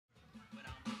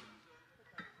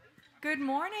Good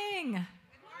morning.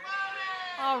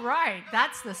 All right,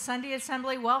 that's the Sunday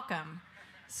Assembly welcome.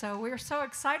 So we're so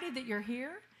excited that you're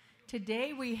here.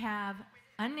 Today we have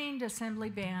Unnamed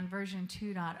Assembly Band version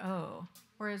 2.0,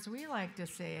 or as we like to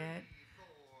say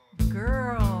it,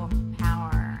 girl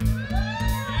power.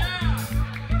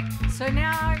 So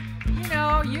now,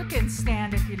 you can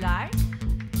stand if you like,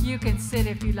 you can sit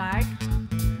if you like,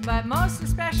 but most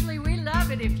especially we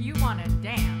love it if you want to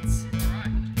dance.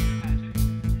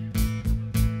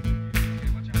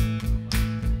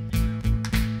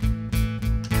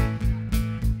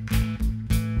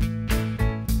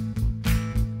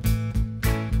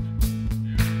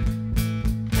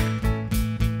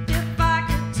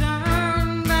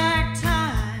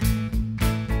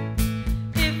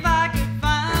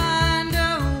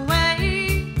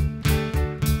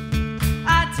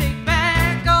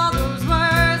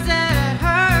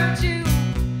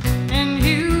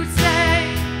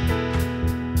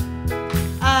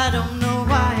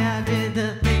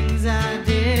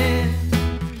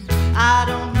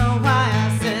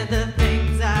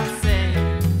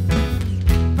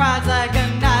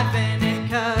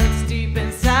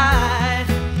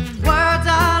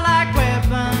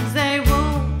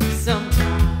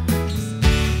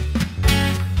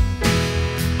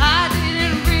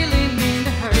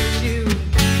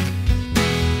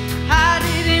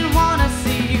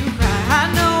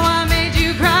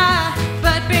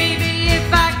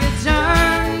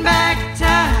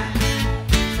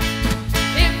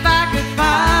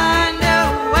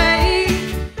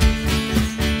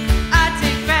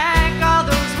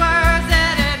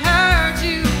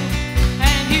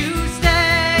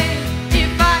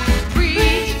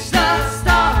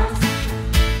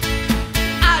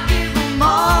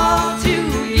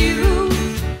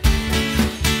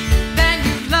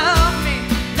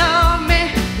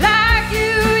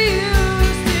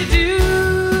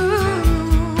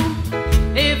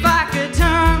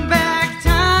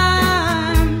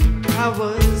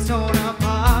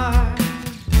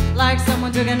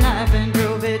 Took a knife and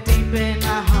drove it deep in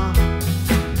my heart.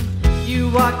 You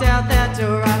walked out that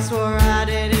door, I swore I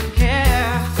didn't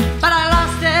care, but I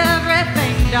lost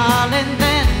everything, darling,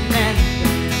 then and there.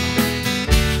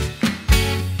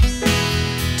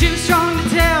 Too strong to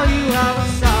tell you I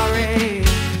was sorry,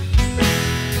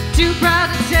 too proud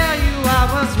to tell you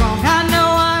I was wrong. I know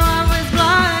I was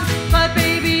blind, but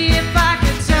baby, if I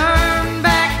could turn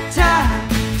back time,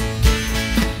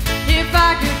 if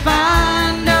I could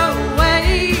find a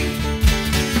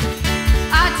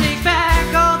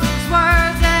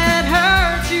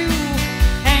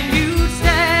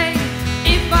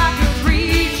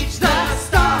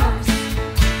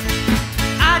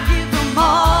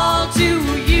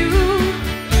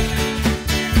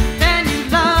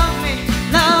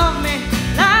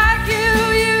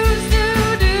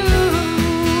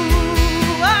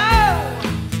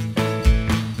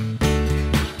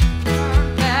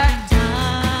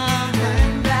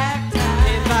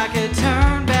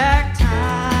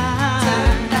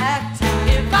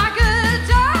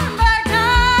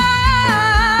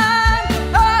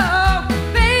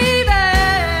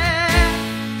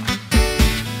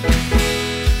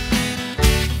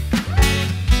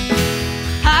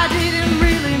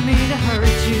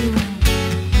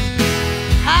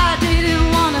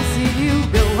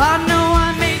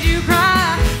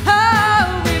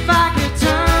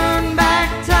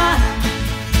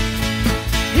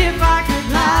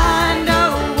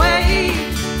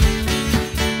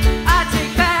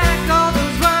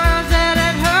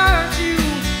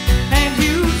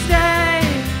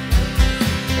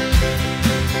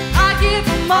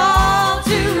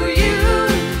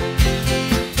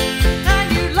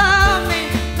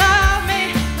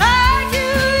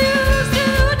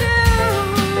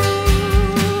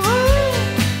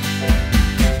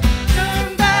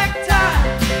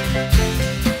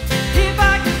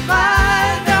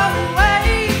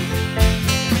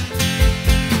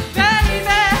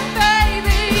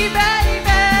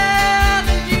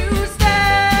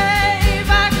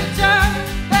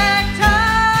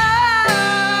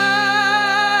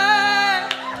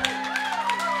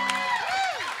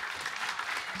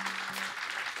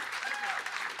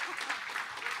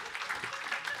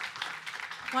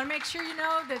want to make sure you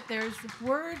know that there's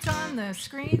words on the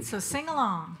screen, so sing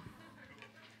along.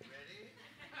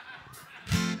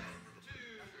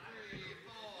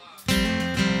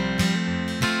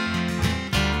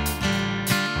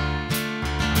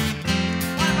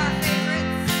 One of our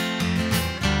favorites.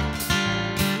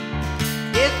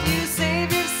 If you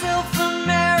save yourself from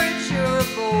marriage, you're a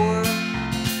bore.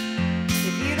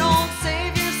 If you don't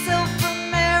save yourself from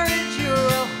marriage, you're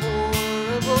a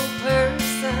horrible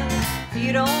person. If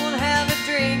you don't have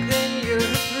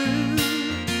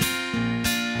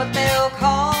they'll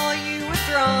call you a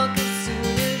drunk as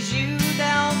soon as you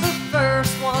down the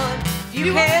first one. If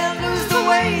you can't lose the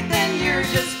weight, then you're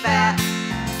just fat.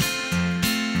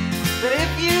 But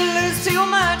if you lose too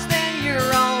much, then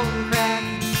you're on crack.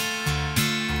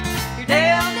 You're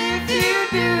damned if you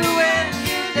do and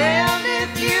you're damned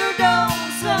if you don't.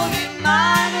 So you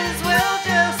might as well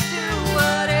just do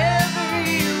whatever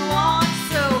you want.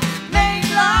 So make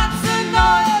lots of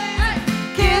noise,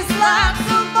 kiss lots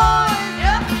of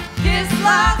boys, kiss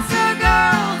lots of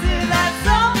girls if that's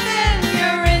something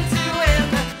you're into. And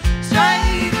the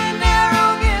straight and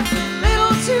narrow gets a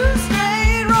little too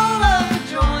straight, roll up a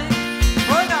joint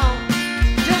or don't.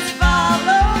 Just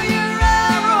follow your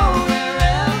arrow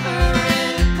wherever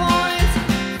it points.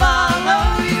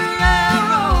 Follow your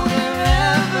arrow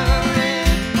wherever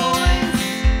it points.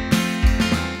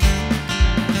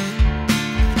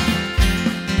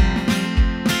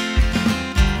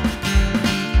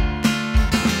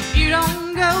 If you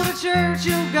don't go to church,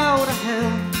 you'll go to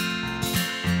hell.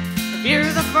 If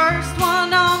you're the first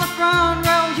one on the front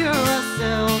row, you're a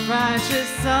self-righteous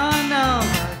son of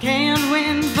a can't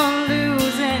win for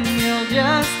losing. You'll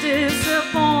just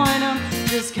disappoint 'em.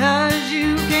 Just 'cause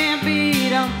you can't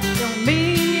beat 'em don't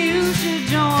mean you should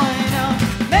join 'em.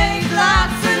 Make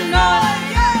lots of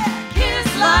noise, kiss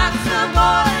lots of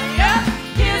boys,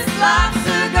 kiss lots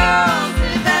of girls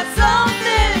if that's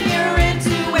something you're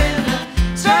into. When the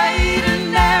straight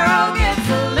and narrow gets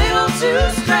a little too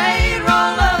straight,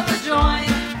 roll up a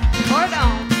joint or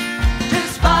don't.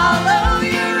 Just follow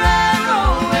your arrow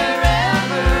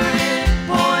wherever it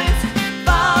points.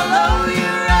 Follow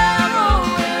your arrow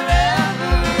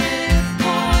wherever it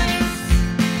points.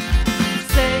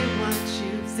 Say what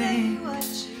you think,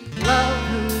 love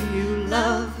who you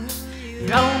love. You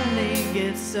only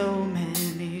get so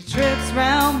many trips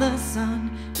round the sun.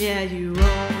 Yeah, you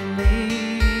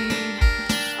only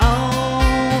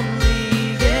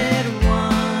get one.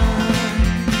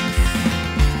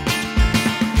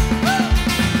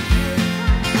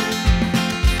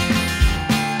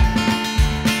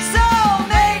 So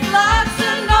make lots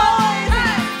of noise,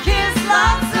 kiss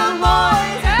lots of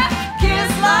boys,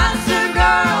 kiss lots of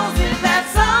girls if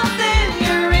that's something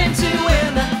you're into.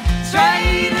 When the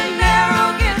straight and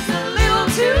narrow gets a little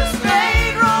too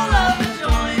straight, roll up a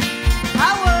joint.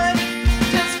 I would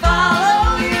just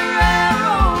follow your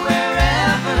arrow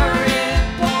wherever it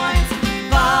points.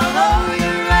 Follow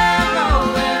your arrow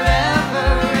wherever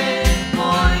it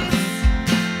points.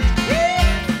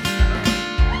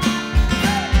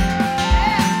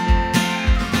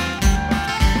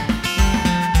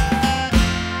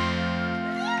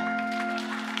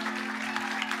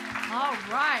 All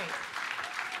right.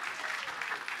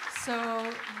 So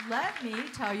let me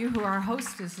tell you who our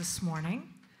host is this morning.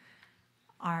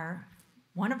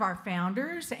 One of our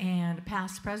founders and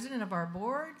past president of our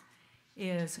board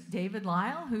is David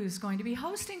Lyle, who's going to be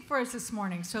hosting for us this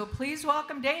morning. So please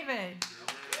welcome David.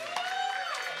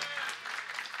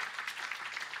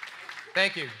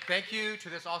 Thank you. Thank you to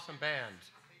this awesome band.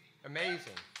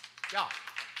 Amazing. Yeah.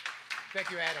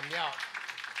 Thank you, Adam. Yeah.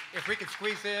 If we could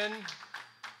squeeze in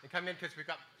and come in, because we've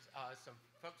got some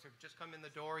folks who've just come in the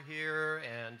door here,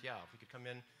 and yeah, if we could come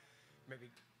in, maybe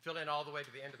fill in all the way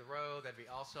to the end of the row, that'd be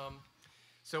awesome.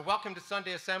 So welcome to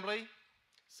Sunday Assembly.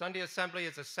 Sunday Assembly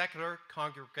is a secular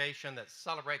congregation that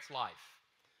celebrates life.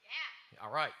 Yeah.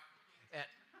 All right. And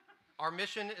our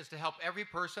mission is to help every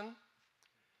person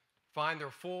find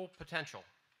their full potential.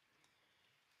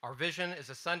 Our vision is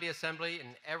a Sunday Assembly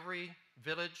in every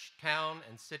village, town,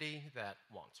 and city that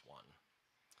wants one.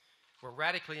 We're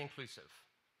radically inclusive.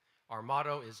 Our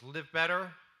motto is live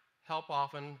better, help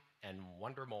often, and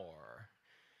wonder more.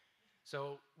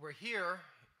 So we're here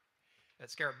at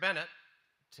Scarrett Bennett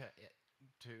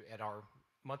at our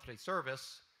monthly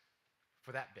service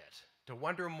for that bit, to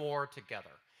wonder more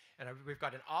together. And we've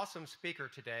got an awesome speaker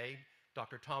today,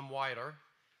 Dr. Tom Weiler,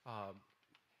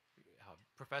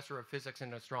 professor of physics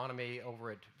and astronomy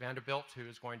over at Vanderbilt, who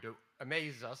is going to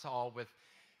amaze us all with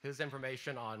his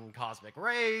information on cosmic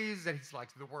rays, and he's like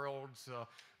the world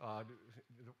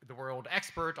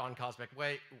expert on cosmic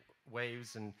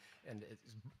waves, and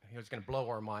he's going to blow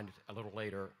our mind a little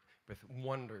later with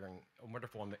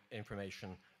wonderful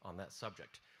information on that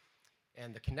subject,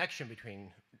 and the connection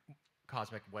between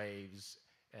cosmic waves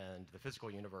and the physical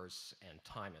universe and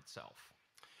time itself.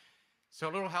 So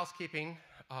a little housekeeping.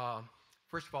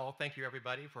 First of all, thank you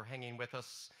everybody for hanging with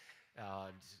us.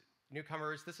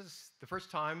 Newcomers, this is the first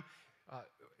time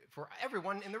for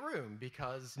everyone in the room,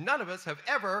 because none of us have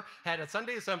ever had a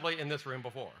Sunday assembly in this room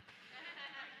before.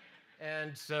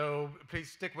 And so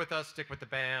please stick with us, stick with the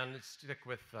band, stick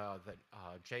with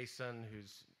Jason,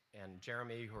 who's and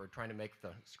Jeremy, who are trying to make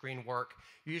the screen work.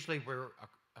 Usually we're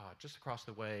just across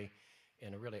the way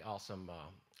in a really awesome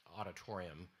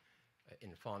auditorium in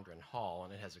Fondren Hall,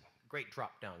 and it has a great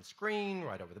drop-down screen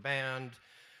right over the band.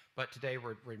 But today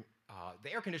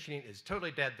the air conditioning is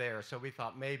totally dead there, so we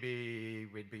thought maybe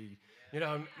we'd be,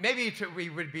 we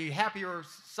would be happier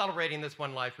celebrating this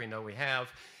one life we know we have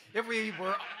if we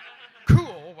were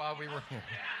cool while we were here.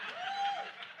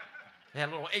 They had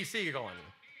a little AC going.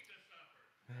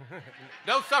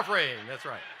 No suffering, that's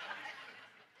right.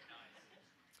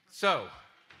 So,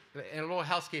 and a little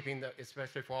housekeeping,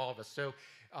 especially for all of us. So,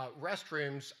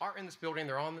 restrooms are in this building.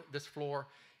 They're on this floor.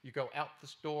 You go out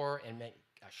this door and make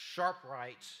a sharp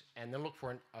right, and then look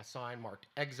for a sign marked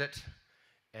exit,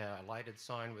 a lighted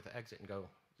sign with exit, and go.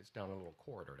 It's down a little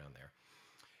corridor down there.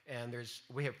 And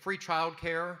we have free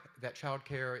childcare. That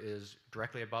childcare is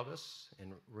directly above us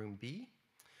in room B.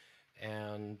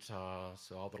 And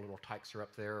so all the little tykes are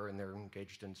up there, and they're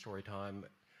engaged in story time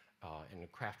in a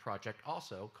craft project,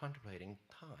 also contemplating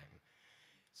time.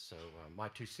 So my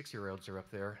 2 6-year-olds are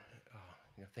up there,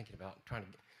 thinking about trying to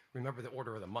remember the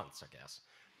order of the months, I guess.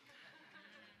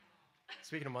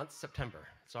 Speaking of months, September.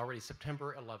 It's already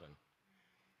September 11.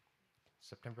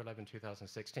 September 11,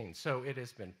 2016. So it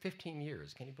has been 15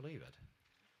 years, can you believe it,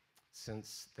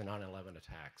 since the 9/11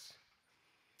 attacks.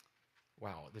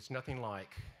 Wow, there's nothing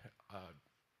like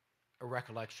a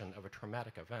recollection of a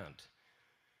traumatic event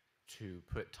to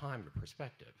put time in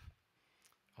perspective.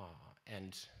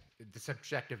 And the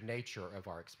subjective nature of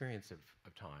our experience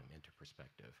of time into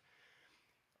perspective.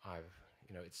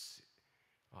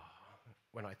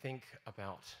 When I think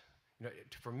about,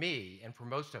 for me and for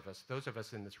most of us, those of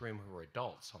us in this room who are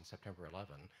adults on September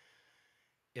 11,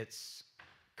 it's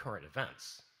current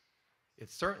events.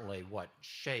 It's certainly what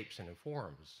shapes and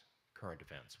informs current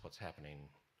events, what's happening,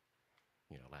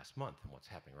 last month and what's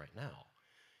happening right now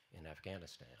in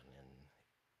Afghanistan,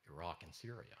 in Iraq and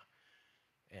Syria,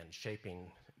 and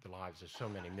shaping the lives of so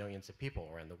many millions of people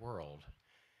around the world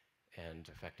and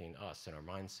affecting us and our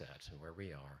mindset and where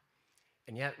we are.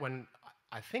 And yet when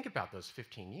I think about those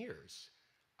 15 years,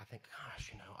 I think,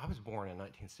 gosh, I was born in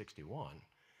 1961,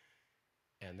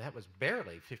 and that was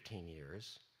barely 15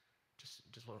 years, just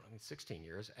 16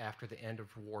 years after the end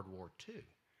of World War II.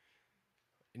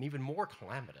 An even more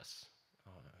calamitous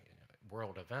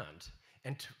world event.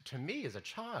 And to me as a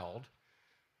child,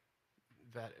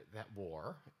 that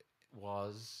war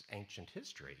was ancient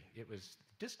history. It was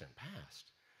distant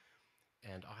past.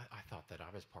 And I thought that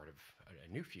I was part of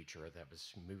a new future that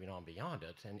was moving on beyond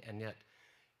it. And yet,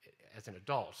 as an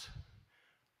adult,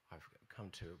 I've come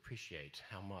to appreciate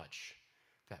how much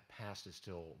that past is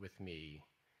still with me,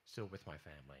 still with my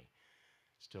family,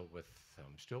 still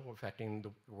affecting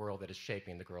the world that is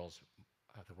shaping the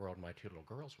world my 2 little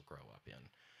girls will grow up in.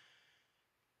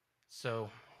 So,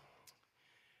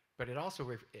 but it also,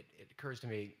 it occurs to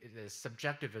me, as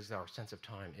subjective as our sense of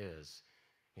time is,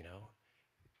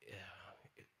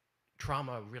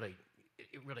 trauma really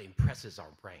impresses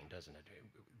our brain, doesn't it?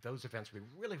 Those events we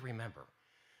really remember.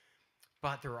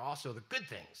 But there are also the good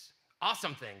things,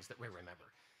 awesome things that we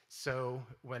remember. So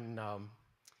when I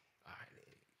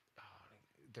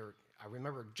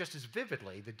remember just as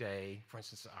vividly the day, for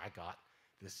instance, I got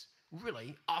this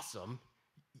really awesome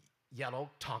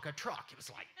yellow Tonka truck. It was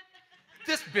like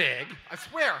this big. I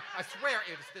swear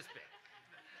it was this big.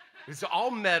 It was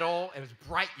all metal. It was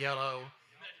bright yellow.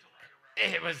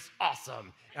 It was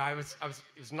awesome. It was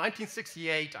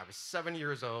 1968. I was 7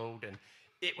 years old, and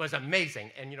it was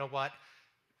amazing. And you know what?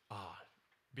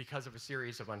 Because of a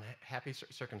series of unhappy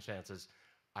circumstances,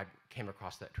 I came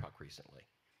across that truck recently.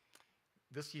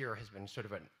 This year has been sort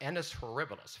of an annus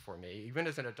horribilis for me, even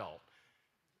as an adult,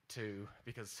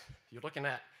 because you're looking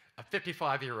at a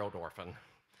 55-year-old orphan.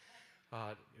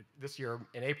 This year,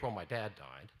 in April, my dad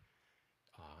died,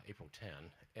 April 10,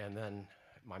 and then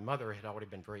my mother had already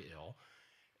been very ill,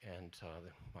 and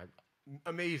my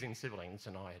amazing siblings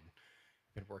and I had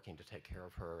been working to take care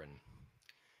of her, and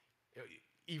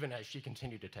even as she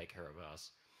continued to take care of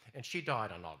us. And she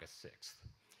died on August 6th.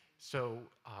 So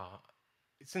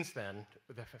since then,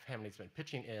 the family's been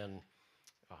pitching in,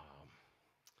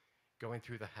 going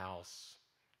through the house,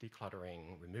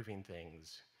 decluttering, removing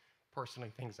things,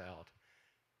 parceling things out.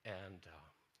 And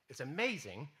it's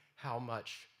amazing how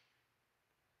much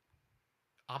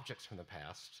objects from the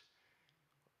past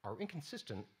are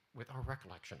inconsistent with our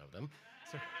recollection of them.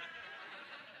 So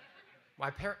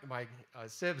my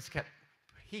sibs kept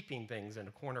heaping things in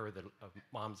a corner of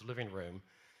Mom's living room,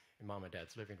 in Mom and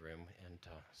Dad's living room, and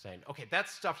saying, okay,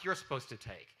 that's stuff you're supposed to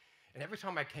take. And every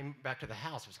time I came back to the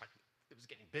house, it was like, it was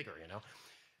getting bigger,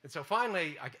 And so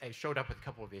finally, I showed up with a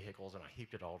couple of vehicles, and I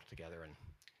heaped it all together and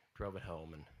drove it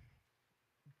home and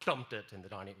dumped it in the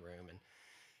dining room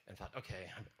and thought, okay,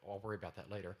 I'll worry about that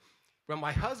later. When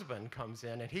my husband comes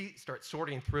in, and he starts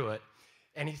sorting through it,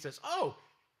 and he says, oh,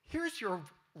 here's your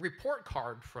report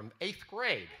card from 8th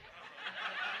grade.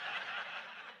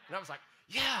 And I was like,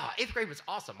 yeah, 8th grade was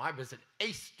awesome. I was an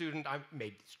A student. I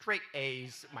made straight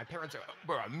A's. My parents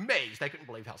were amazed. They couldn't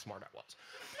believe how smart I was.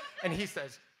 And he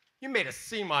says, you made a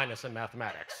C- in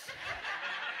mathematics.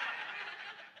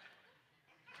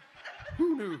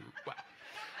 Who knew? Well,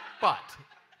 but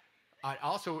I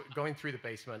also, going through the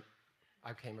basement,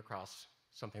 I came across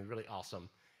something really awesome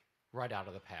right out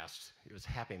of the past. It was a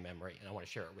happy memory, and I want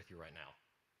to share it with you right now.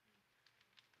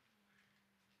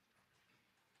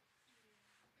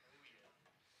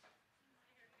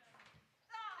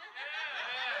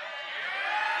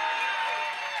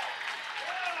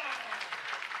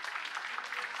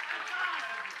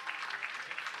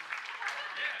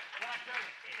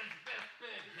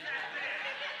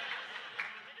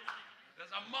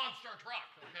 Truck,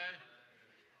 okay?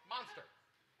 Monster.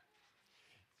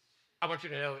 I want you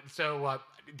to know, so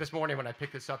this morning when I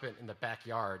picked this up in the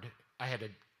backyard, I had to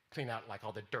clean out like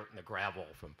all the dirt and the gravel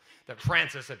that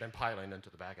Francis had been piling into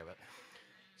the back of it.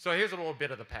 So here's a little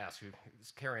bit of the past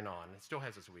who's carrying on. It still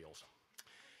has its wheels.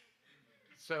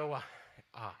 So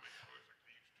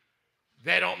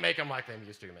they don't make them like they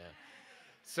used to, man.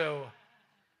 So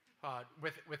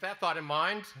with that thought in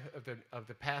mind of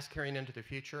the past carrying into the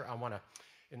future, I want to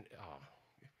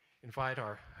invite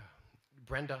our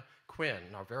Brenda Quinn,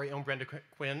 our very own Brenda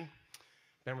Quinn,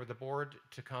 member of the board,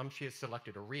 to come. She has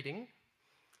selected a reading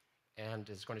and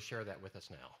is going to share that with us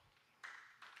now.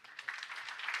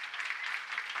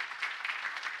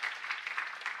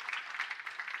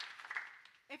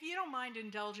 If you don't mind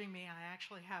indulging me, I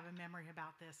actually have a memory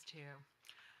about this too.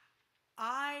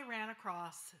 I ran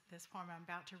across this poem I'm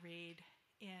about to read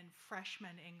in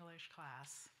freshman English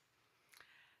class.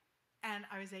 And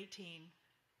I was 18,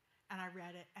 and I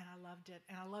read it, and I loved it.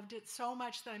 And I loved it so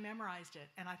much that I memorized it,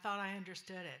 and I thought I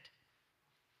understood it.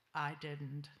 I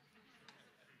didn't.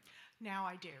 Now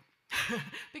I do.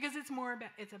 Because it's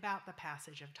about the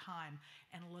passage of time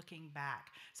and looking back.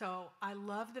 So I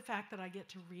love the fact that I get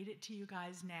to read it to you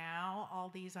guys now. All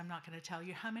these, I'm not going to tell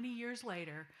you how many years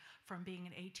later from being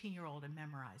an 18-year-old and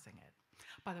memorizing it.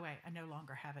 By the way, I no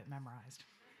longer have it memorized.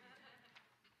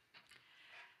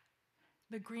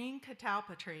 The green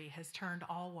catalpa tree has turned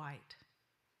all white.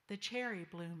 The cherry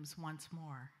blooms once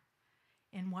more.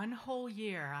 In one whole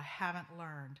year, I haven't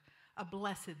learned a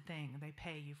blessed thing they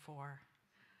pay you for.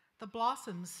 The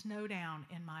blossoms snow down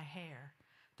in my hair.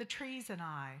 The trees and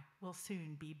I will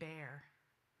soon be bare.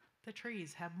 The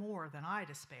trees have more than I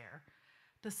to spare.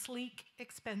 The sleek,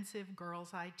 expensive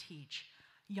girls I teach,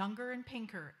 younger and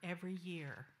pinker every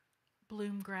year,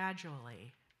 bloom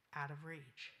gradually out of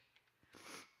reach.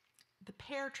 The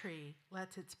pear tree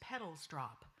lets its petals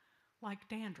drop like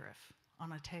dandruff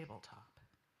on a tabletop.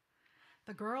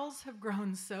 The girls have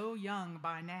grown so young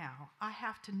by now, I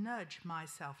have to nudge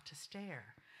myself to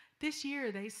stare. This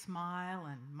year they smile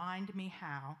and mind me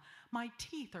how my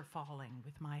teeth are falling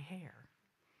with my hair.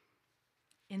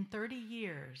 In 30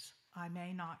 years, I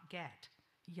may not get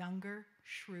younger,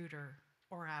 shrewder,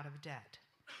 or out of debt.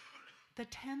 The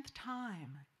 10th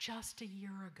time, just a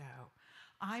year ago,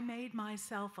 I made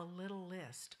myself a little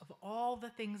list of all the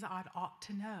things I'd ought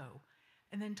to know,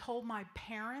 and then told my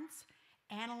parents,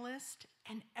 analysts,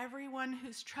 and everyone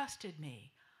who's trusted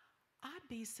me I'd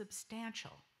be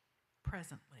substantial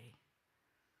presently.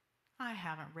 I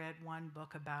haven't read one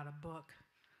book about a book,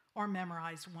 or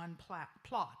memorized one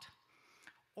plot,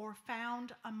 or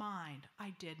found a mind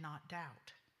I did not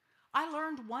doubt. I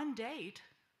learned one date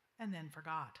and then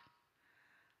forgot.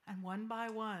 And one by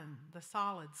one, the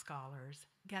solid scholars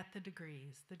get the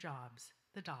degrees, the jobs,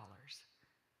 the dollars,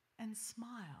 and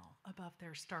smile above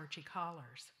their starchy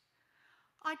collars.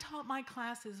 I taught my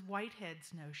classes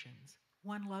Whitehead's notions,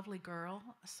 one lovely girl,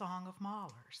 a song of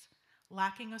Mahler's.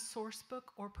 Lacking a source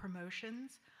book or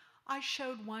promotions, I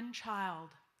showed one child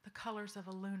the colors of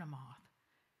a Luna moth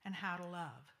and how to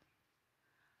love.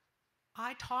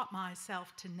 I taught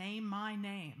myself to name my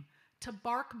name, to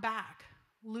bark back,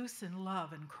 loosen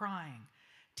love and crying,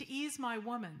 to ease my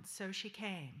woman so she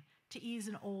came, to ease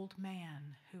an old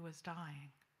man who was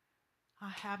dying. I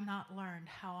have not learned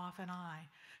how often I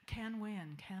can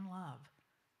win, can love,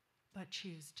 but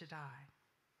choose to die.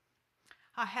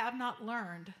 I have not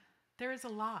learned there is a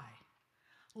lie.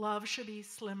 Love should be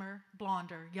slimmer,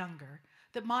 blonder, younger,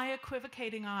 that my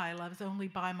equivocating eye loves only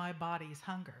by my body's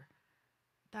hunger,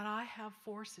 that I have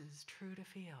forces true to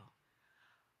feel.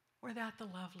 or that the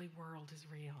lovely world is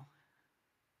real.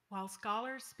 While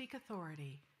scholars speak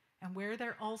authority and wear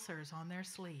their ulcers on their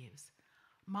sleeves,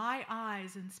 my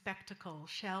eyes in spectacle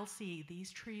shall see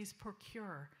these trees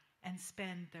procure and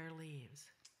spend their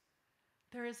leaves.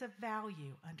 There is a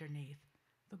value underneath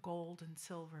the gold and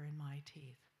silver in my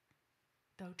teeth.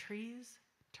 Though trees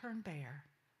turn bare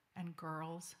and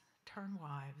girls turn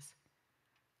wives,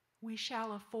 we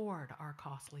shall afford our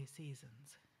costly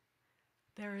seasons.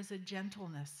 There is a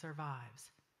gentleness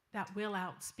survives that will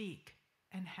outspeak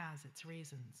and has its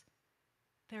reasons.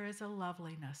 There is a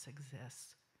loveliness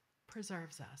exists,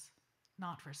 preserves us,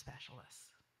 not for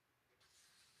specialists.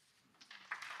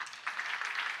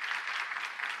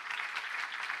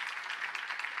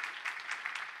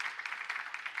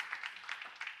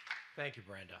 Thank you,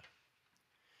 Brenda.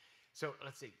 So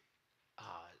let's see.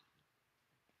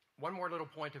 One more little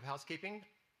point of housekeeping.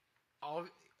 I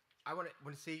want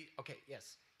to see, okay,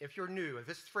 yes. If you're new, if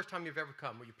this is the first time you've ever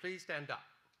come, will you please stand up?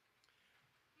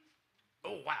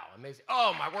 Oh, wow, amazing.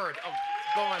 Oh, my word. Oh,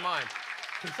 it's blowing my mind.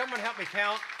 Can someone help me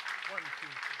count? 1, 2, 3.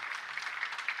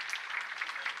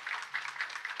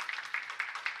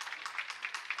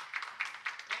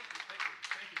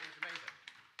 Thank you. It's amazing.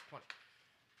 20.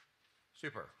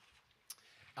 Super.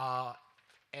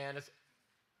 And it's,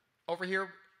 over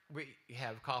here, we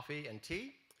have coffee and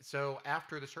tea. So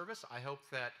after the service, I hope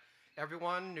that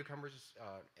everyone, newcomers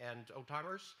and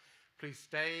old-timers, please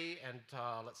stay and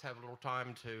let's have a little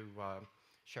time to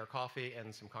share coffee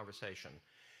and some conversation.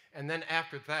 And then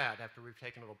after that, after we've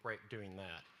taken a little break doing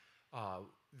that,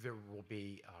 there will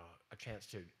be a chance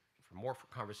for more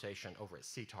conversation over at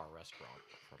Sitar Restaurant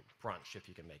for brunch, if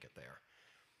you can make it there.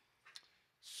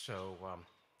 So,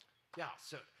 yeah,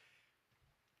 so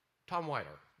Tom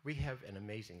Weiler, we have an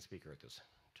amazing speaker at this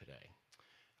today.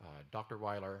 Dr.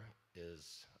 Weiler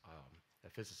is a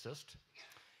physicist,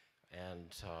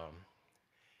 and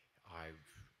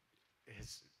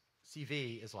his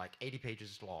CV is like 80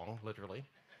 pages long, literally.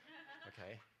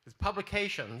 Okay, his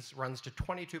publications runs to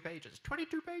 22 pages.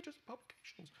 22 pages of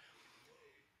publications,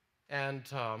 and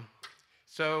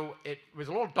so it was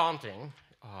a little daunting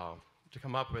to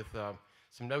come up with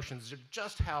some notions of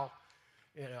just how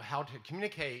to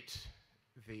communicate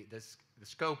the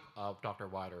scope of Dr.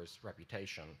 Weiler's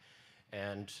reputation,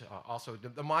 and also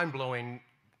the mind-blowing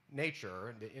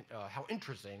nature, how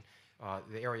interesting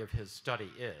the area of his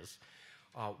study is.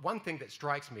 One thing that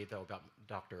strikes me, though, about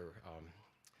Dr.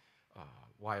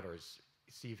 Weiler's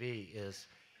CV is,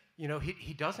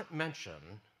 he doesn't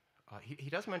mention, he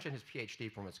does mention his PhD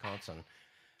from Wisconsin,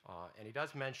 and he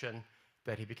does mention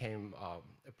that he became a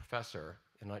professor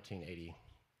in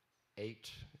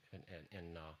 1988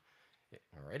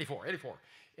 or 84,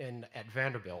 at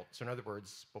Vanderbilt. So in other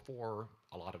words, before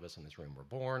a lot of us in this room were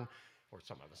born, or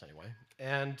some of us anyway,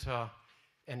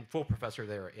 and full professor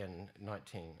there in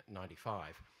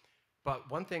 1995. But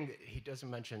one thing that he doesn't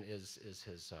mention is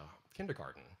his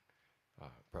kindergarten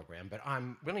program, but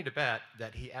I'm willing to bet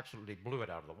that he absolutely blew it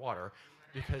out of the water,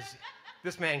 because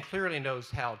this man clearly knows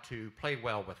how to play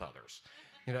well with others.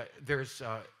 There's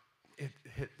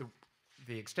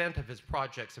the extent of his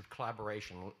projects of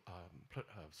collaboration, of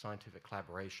scientific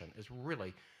collaboration, is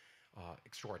really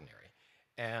extraordinary.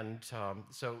 And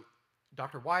so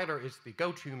Dr. Weiler is the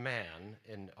go-to man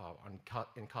in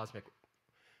cosmic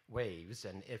waves.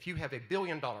 And if you have a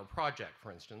billion-dollar project,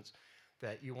 for instance,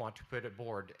 that you want to put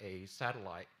aboard a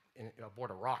satellite,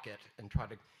 aboard a rocket, and try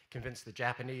to convince the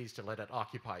Japanese to let it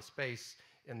occupy space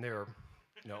in their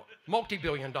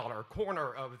multi-billion-dollar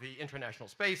corner of the International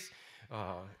Space,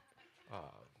 the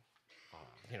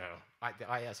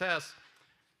ISS,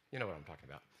 you know what I'm talking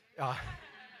about.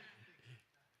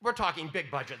 We're talking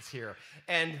big budgets here.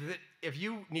 And if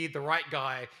you need the right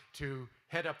guy to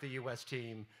head up the US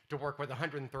team to work with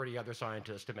 130 other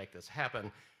scientists to make this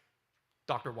happen,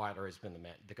 Dr. Weiler has been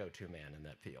the go-to man in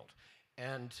that field.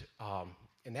 And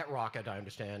that rocket, I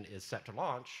understand, is set to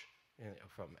launch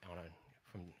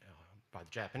by the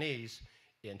Japanese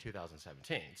in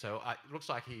 2017. So it looks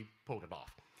like he pulled it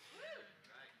off.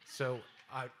 So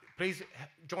please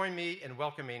join me in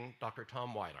welcoming Dr.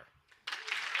 Tom Weiler.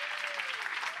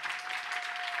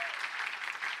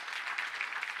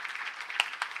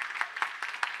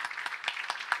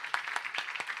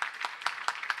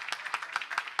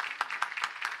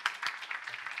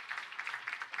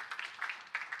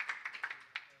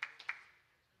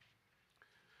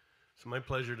 It's my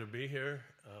pleasure to be here,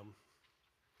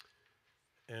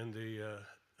 and the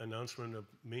announcement of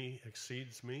me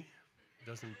exceeds me. It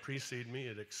doesn't precede me,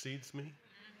 it exceeds me.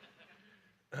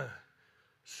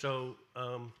 So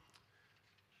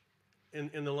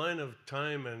in the line of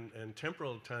time and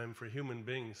temporal time for human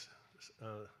beings,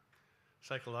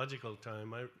 psychological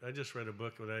time, I just read a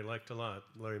book that I liked a lot,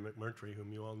 Larry McMurtry,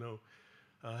 whom you all know.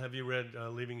 Have you read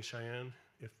Leaving Cheyenne?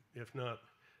 If not,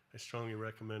 I strongly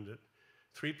recommend it.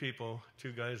 3 people,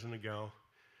 2 guys and a gal,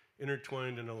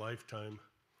 intertwined in a lifetime.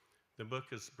 The book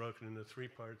is broken into 3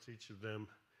 parts. Each of them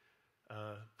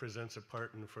presents a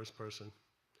part in the first person.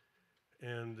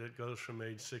 And it goes from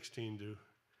age 16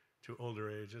 to older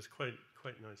age. It's quite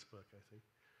a nice book, I think.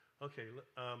 Okay,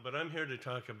 but I'm here to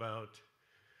talk about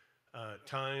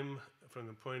time from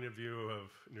the point of view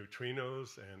of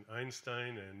neutrinos and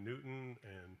Einstein and Newton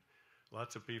and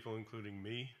lots of people, including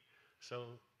me. So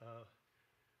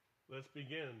let's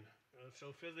begin.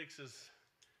 So physics is,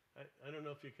 I don't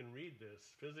know if you can read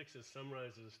this. Physics is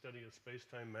summarized as a study of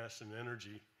space-time, mass, and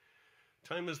energy.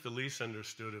 Time is the least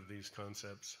understood of these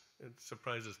concepts. It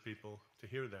surprises people to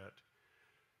hear that.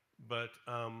 But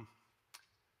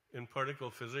in particle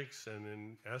physics and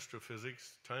in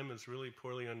astrophysics, time is really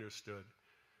poorly understood.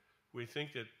 We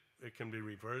think that it can be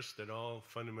reversed, that all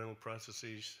fundamental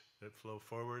processes that flow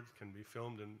forward can be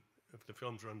filmed, and if the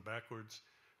films run backwards,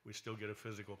 we still get a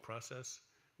physical process.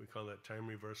 We call that time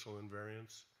reversal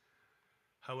invariance.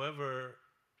 However,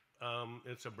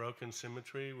 it's a broken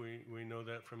symmetry. We know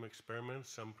that from experiments.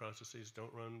 Some processes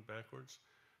don't run backwards,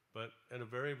 but at a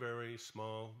very, very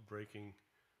small breaking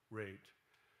rate.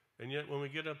 And yet when we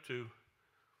get up to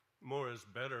more is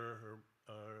better,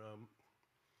 or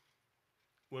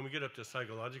when we get up to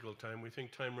psychological time, we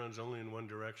think time runs only in one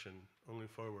direction, only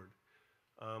forward.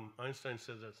 Einstein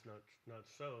says that's not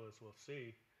so, as we'll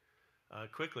see.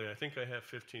 Quickly, I think I have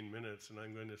 15 minutes, and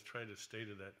I'm going to try to stay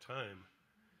to that time.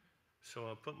 So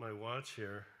I'll put my watch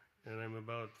here, and I'm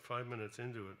about 5 minutes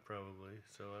into it probably,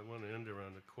 so I want to end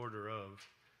around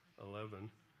 11:15.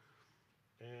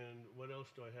 And what else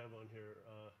do I have on here?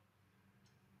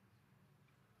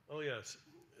 Oh yes,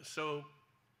 so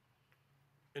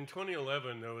in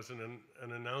 2011 there was an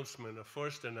announcement, a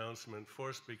forced announcement,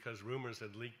 forced because rumors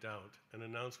had leaked out, an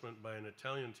announcement by an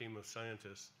Italian team of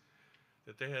scientists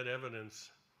that they had evidence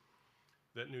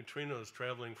that neutrinos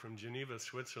traveling from Geneva,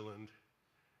 Switzerland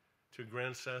to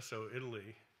Gran Sasso,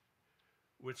 Italy,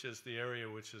 which is the area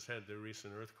which has had the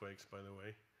recent earthquakes, by the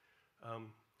way,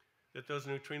 that those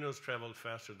neutrinos traveled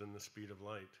faster than the speed of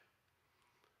light.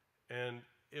 And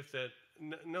if that,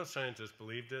 no scientist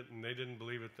believed it, and they didn't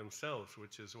believe it themselves,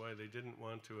 which is why they didn't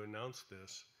want to announce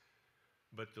this,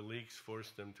 but the leaks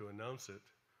forced them to announce it.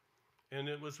 And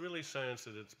it was really science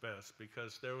at its best,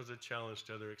 because there was a challenge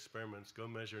to other experiments. Go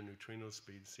measure neutrino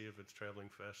speed, see if it's traveling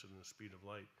faster than the speed of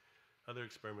light. Other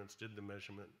experiments did the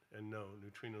measurement, and no,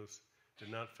 neutrinos did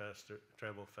not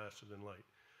travel faster than light.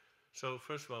 So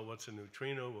first of all, what's a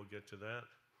neutrino? We'll get to that.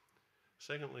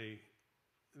 Secondly,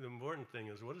 the important thing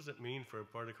is, what does it mean for a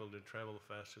particle to travel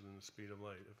faster than the speed of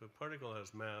light? If a particle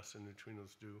has mass, and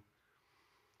neutrinos do,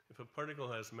 if a particle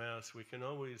has mass, we can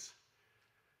always,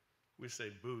 we say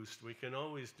boost, we can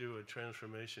always do a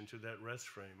transformation to that rest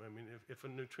frame. I mean,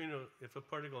 if a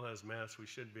particle has mass, we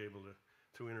should be able to,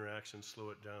 through interaction, slow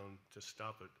it down to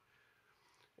stop it.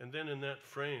 And then in that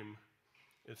frame,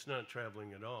 it's not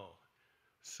traveling at all.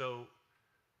 So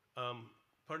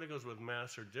particles with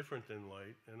mass are different than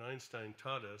light, and Einstein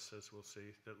taught us, as we'll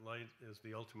see, that light is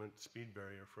the ultimate speed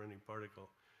barrier for any particle.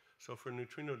 So for a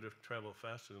neutrino to travel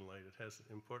faster than light, it has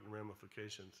important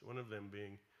ramifications, one of them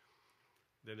being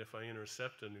that if I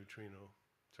intercept a neutrino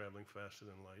traveling faster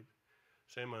than light,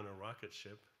 say I'm on a rocket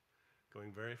ship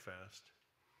going very fast,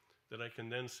 that I can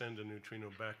then send a neutrino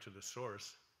back to the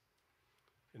source,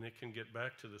 and it can get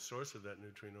back to the source of that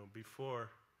neutrino before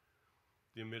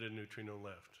the emitted neutrino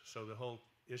left. So the whole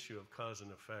issue of cause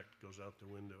and effect goes out the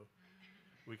window.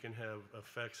 We can have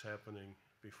effects happening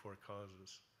before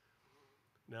causes.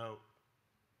 Now,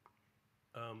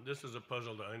 this is a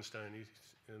puzzle to Einstein,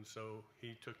 and so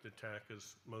he took the tack,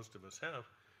 as most of us have,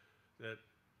 that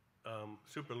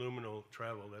superluminal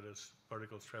travel, that is,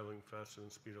 particles traveling faster than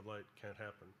the speed of light, can't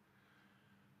happen.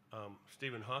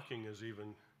 Stephen Hawking has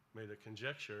even made a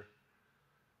conjecture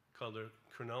called the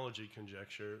chronology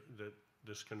conjecture that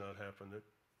this cannot happen, that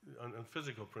on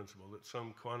physical principle, that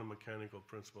some quantum mechanical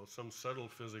principle, some subtle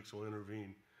physics will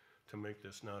intervene to make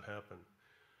this not happen.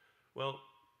 Well,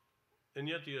 and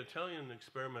yet the Italian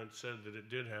experiment said that it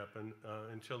did happen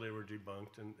until they were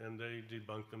debunked, and they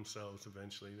debunked themselves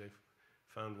eventually. They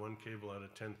found one cable out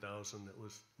of 10,000 that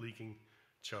was leaking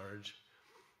charge,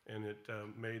 and it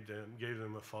gave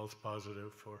them a false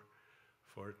positive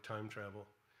for time travel.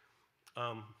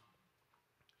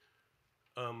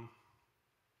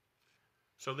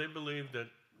 So they believed that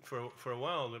for a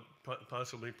while that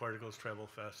possibly particles travel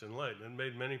faster than light, and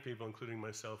made many people, including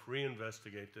myself,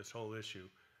 reinvestigate this whole issue.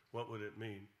 What would it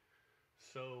mean?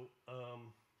 So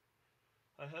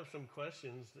I have some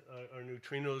questions. Are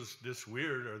neutrinos this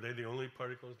weird? Are they the only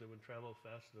particles that would travel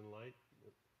faster than light?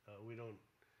 We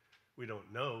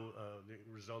don't know. The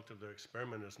result of their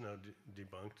experiment is now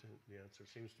debunked. The answer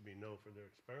seems to be no for their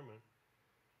experiment.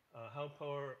 How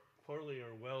poorly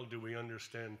or well do we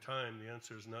understand time? The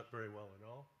answer is not very well at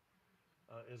all.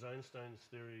 Is Einstein's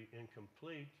theory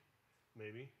incomplete?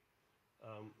 Maybe.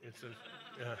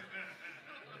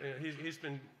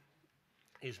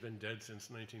 He's been dead since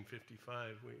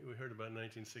 1955. We heard about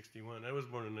 1961. I was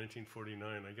born in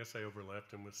 1949. I guess I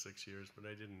overlapped him with 6 years, but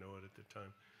I didn't know it at the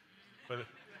time. But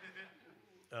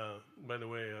by the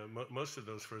way, most of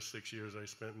those first 6 years I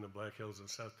spent in the Black Hills of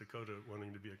South Dakota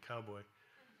wanting to be a cowboy.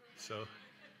 So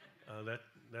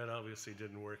that obviously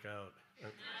didn't work out.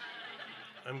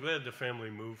 I'm glad the family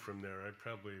moved from there. I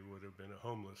probably would have been a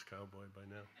homeless cowboy by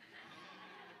now.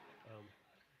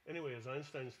 Anyway, is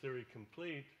Einstein's theory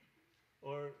complete,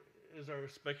 or is our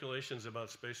speculations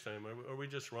about space-time, are we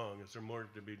just wrong? Is there more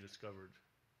to be discovered?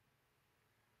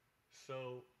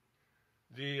 So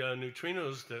the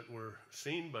neutrinos that were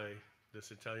seen by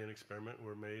this Italian experiment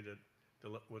were made at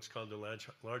what's called the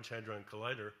Large Hadron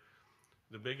Collider,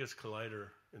 the biggest collider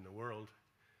in the world.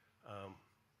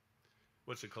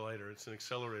 What's a collider? It's an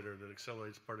accelerator that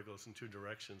accelerates particles in two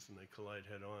directions and they collide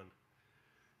head on.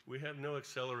 We have no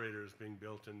accelerators being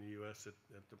built in the US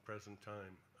at the present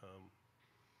time.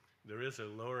 There is a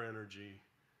lower energy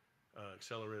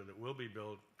accelerator that will be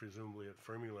built, presumably at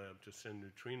Fermilab, to send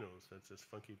neutrinos, that's this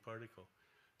funky particle,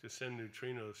 to send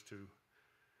neutrinos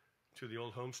to the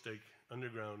old Homestake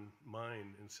underground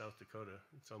mine in South Dakota.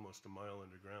 It's almost a mile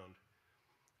underground,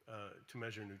 to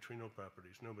measure neutrino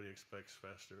properties. Nobody expects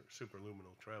faster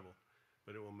superluminal travel,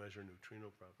 but it will measure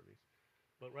neutrino properties.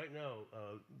 But right now,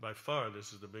 by far,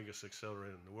 this is the biggest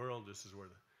accelerator in the world. This is where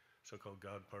the so-called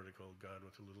God particle, God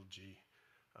with a little g,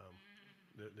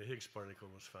 the Higgs particle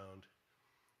was found.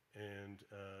 And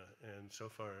so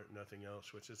far, nothing else,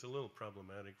 which is a little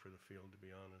problematic for the field, to be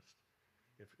honest.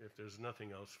 If there's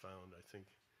nothing else found, I think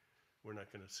we're not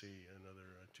going to see another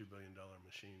 $2 billion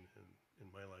machine in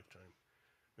my lifetime.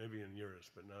 Maybe in yours,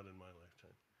 but not in my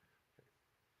lifetime. Okay.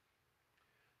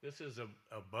 This is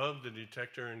above the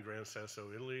detector in Gran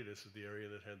Sasso, Italy. This is the area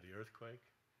that had the earthquake.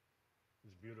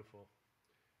 It's beautiful.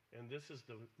 And this is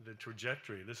the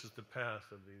trajectory. This is the path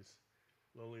of these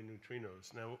lowly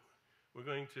neutrinos. Now, we're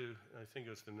going to, I think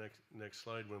it's the next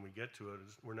slide when we get to it.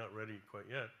 We're not ready quite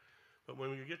yet. But when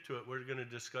we get to it, we're going to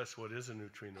discuss what is a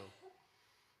neutrino.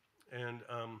 And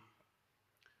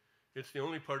it's the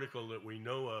only particle that we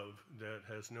know of that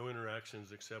has no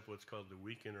interactions except what's called the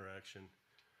weak interaction,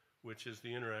 which is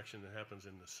the interaction that happens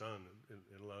in the sun.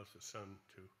 It allows the sun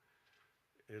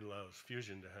it allows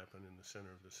fusion to happen in the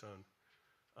center of the sun.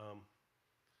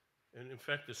 And in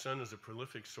fact, the sun is a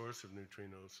prolific source of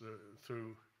neutrinos.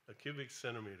 Through a cubic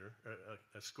centimeter,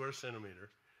 a square centimeter,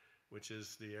 which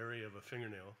is the area of a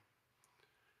fingernail,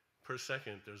 per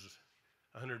second, there's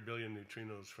 100 billion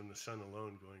neutrinos from the sun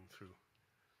alone going through.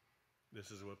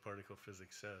 This is what particle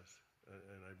physics says,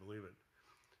 and I believe it.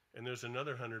 And there's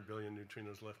another 100 billion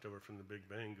neutrinos left over from the Big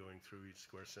Bang going through each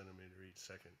square centimeter each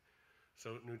second.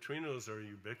 So neutrinos are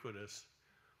ubiquitous,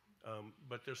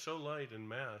 but they're so light in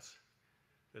mass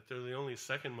that they're the only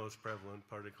second most prevalent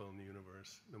particle in the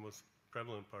universe. The most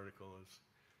prevalent particle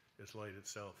is light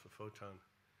itself, a photon.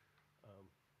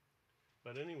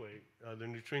 But anyway, the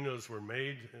neutrinos were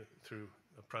made through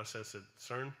a process at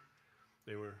CERN.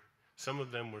 Some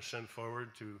of them were sent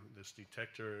forward to this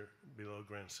detector below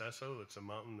Gran Sasso. It's a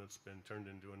mountain that's been turned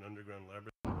into an underground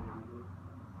laboratory.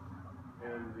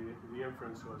 And the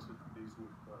inference was that these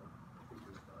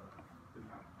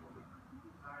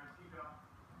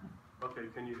okay,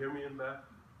 can you hear me in back?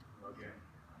 Okay.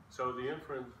 So the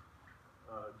inference,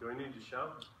 do I need to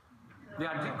shout?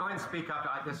 Yeah, go ahead and speak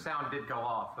up. The sound did go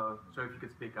off, so if you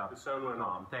could speak up. The sound went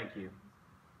off. Thank you.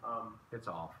 It's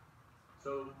off.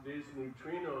 So these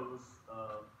neutrinos,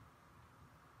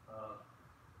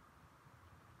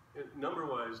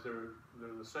 number-wise, they're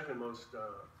the second most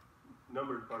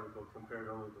numbered particle compared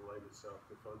only to light itself,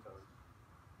 the photons.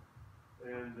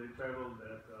 And they traveled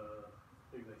at,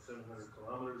 I think, like 700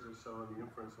 kilometers or so, and the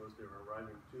inference was they were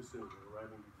arriving too soon. They were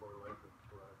arriving before light would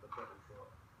arrive, but that was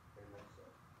wrong.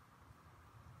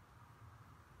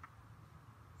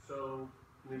 So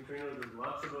neutrinos, there's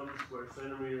lots of them, square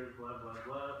centimeters, blah, blah,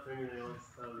 blah, fingernails.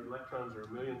 The electrons are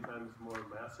 1 million times more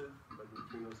massive, but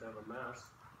neutrinos have a mass.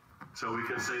 So we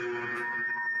can say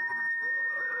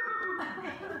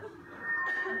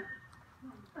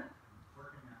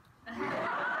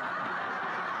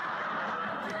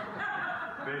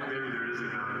maybe there is a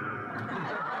God.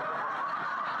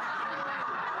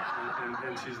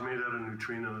 and she's made out of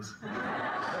neutrinos.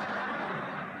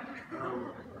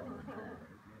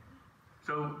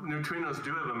 So neutrinos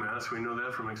do have a mass. We know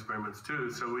that from experiments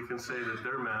too. So we can say that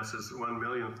their mass is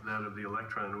 1/1,000,000th that of the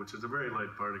electron, which is a very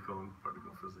light particle in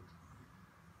particle physics.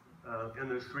 And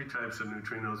there's 3 types of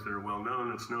neutrinos that are well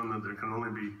known. It's known that there can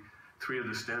only be 3 of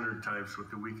the standard types with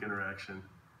the weak interaction.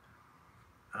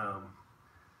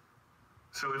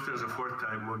 So if there's a 4th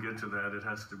type, and we'll get to that, it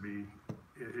has to be,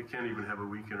 it can't even have a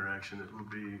weak interaction. It will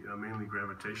be mainly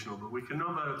gravitational, but we can know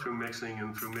about it through mixing,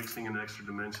 and through mixing in extra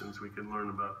dimensions, we can learn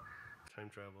about time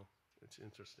travel. It's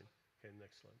interesting. Okay,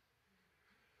 next slide.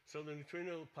 So the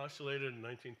neutrino postulated in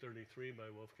 1933 by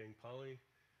Wolfgang Pauli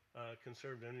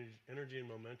conserved energy and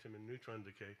momentum in neutron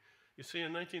decay. You see,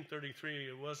 in 1933,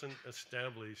 it wasn't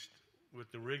established with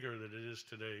the rigor that it is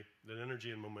today that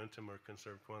energy and momentum are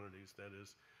conserved quantities. That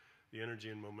is, the energy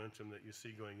and momentum that you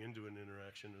see going into an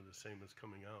interaction are the same as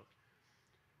coming out.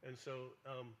 And so,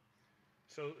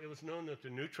 so it was known that the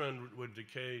neutron would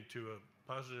decay to a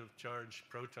positive charged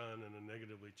proton and a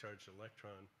negatively charged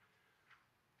electron.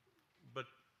 But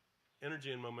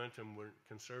energy and momentum weren't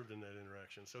conserved in that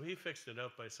interaction. So he fixed it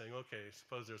up by saying, okay,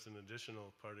 suppose there's an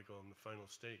additional particle in the final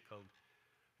state called,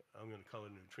 I'm going to call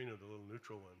it neutrino, the little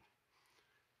neutral one.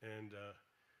 And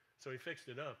so he fixed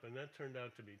it up, and that turned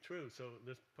out to be true. So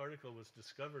this particle was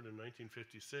discovered in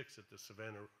 1956 at the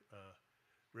Savannah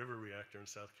River reactor in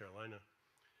South Carolina.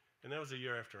 And that was a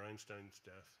year after Einstein's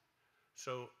death.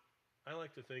 So I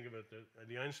like to think of it that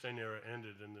the Einstein era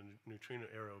ended and the neutrino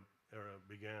era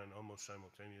began almost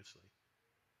simultaneously.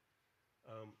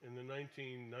 In the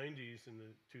 1990s and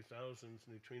the 2000s,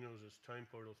 neutrinos as time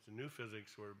portals to new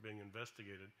physics were being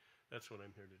investigated. That's what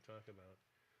I'm here to talk about.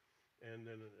 And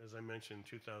then, as I mentioned,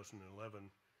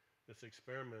 2011, this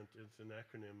experiment, it's an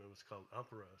acronym, it was called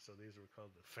OPERA. So these were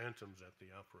called the phantoms at the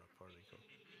opera particle.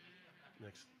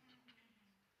 Next.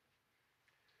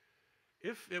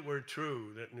 If it were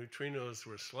true that neutrinos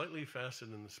were slightly faster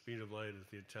than the speed of light, as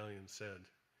the Italians said,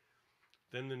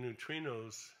 then the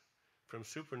neutrinos from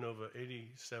supernova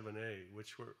 87A,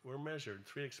 which were measured,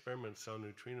 3 experiments saw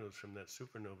neutrinos from that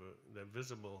supernova, that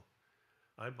visible,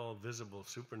 eyeball visible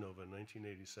supernova in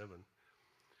 1987.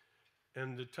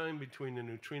 And the time between the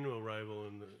neutrino arrival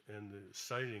and the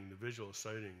sighting, the visual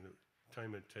sighting, the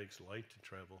time it takes light to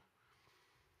travel,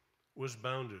 was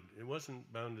bounded. It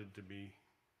wasn't bounded to be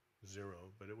 0,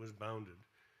 but it was bounded.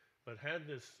 But had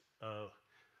this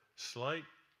slight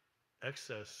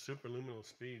excess superluminal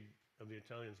speed of the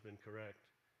Italians been correct,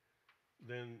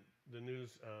 then the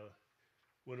news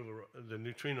the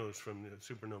neutrinos from the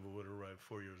supernova would have arrived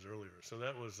 4 years earlier. So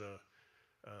that was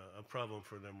a problem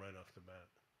for them right off the bat.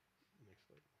 Next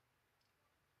slide.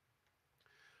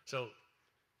 So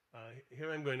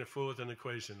here I'm going to fool with an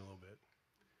equation a little bit.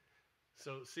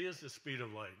 So c is the speed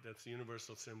of light. That's the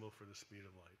universal symbol for the speed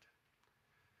of light.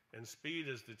 And speed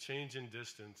is the change in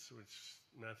distance, which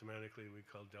mathematically we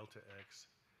call delta x,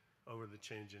 over the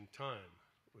change in time,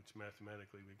 which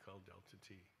mathematically we call delta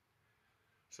t.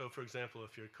 So for example,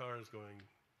 if your car is going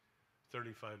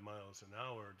 35 miles an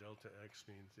hour, delta x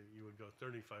means that you would go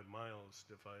 35 miles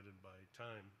divided by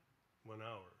time, 1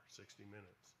 hour, 60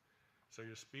 minutes. So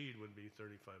your speed would be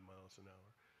 35 miles an hour.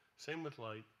 Same with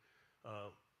light.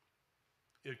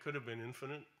 It could have been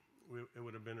infinite. It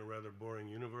would have been a rather boring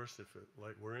universe if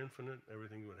light were infinite.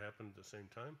 Everything would happen at the same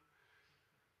time.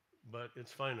 But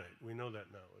it's finite. We know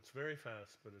that now. It's very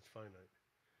fast, but it's finite.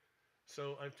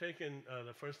 So I've taken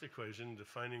the first equation,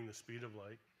 defining the speed of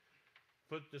light,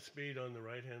 put the speed on the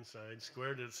right-hand side,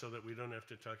 squared it so that we don't have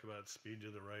to talk about speed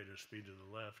to the right or speed to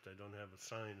the left. I don't have a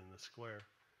sign in the square.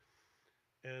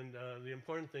 And the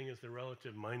important thing is the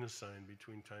relative minus sign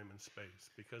between time and space,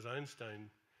 because Einstein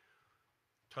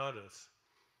taught us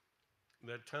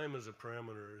that time as a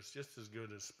parameter is just as good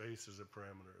as space as a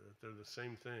parameter, that they're the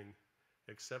same thing,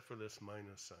 except for this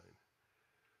minus sign.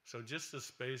 So just as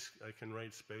space, I can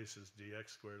write space as dx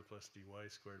squared plus dy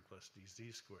squared plus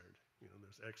dz squared. You know,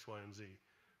 there's x, y, and z,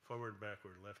 forward,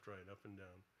 backward, left, right, up, and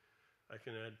down. I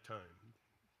can add time,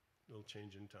 a little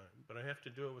change in time. But I have to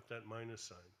do it with that minus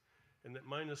sign. And that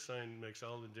minus sign makes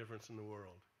all the difference in the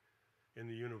world, in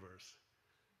the universe,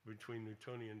 between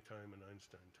Newtonian time and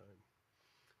Einstein time.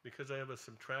 Because I have a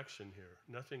subtraction here.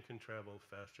 Nothing can travel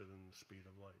faster than the speed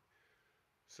of light.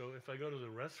 So if I go to the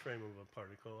rest frame of a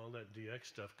particle, all that dx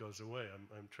stuff goes away.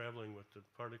 I'm traveling with the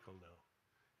particle now.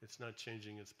 It's not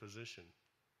changing its position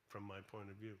from my point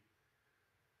of view.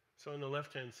 So on the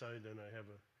left-hand side, then, I have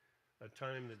a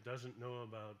time that doesn't know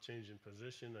about change in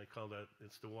position. I call that,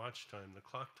 it's the watch time, the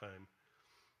clock time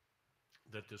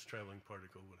that this traveling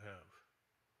particle would have,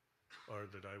 or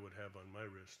that I would have on my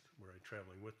wrist where I'm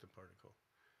traveling with the particle.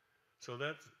 So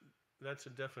that's a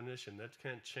definition. That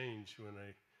can't change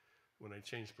when I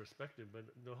change perspective, but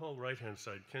the whole right-hand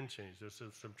side can change. There's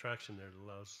a subtraction there that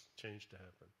allows change to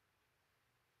happen.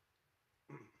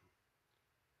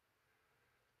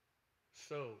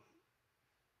 So,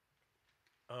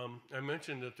 I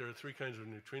mentioned that there are 3 kinds of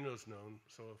neutrinos known,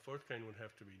 so a 4th kind would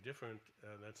have to be different.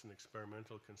 That's an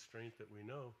experimental constraint that we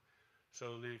know.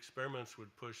 So the experiments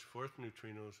would push 4th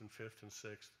neutrinos and 5th and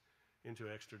 6th into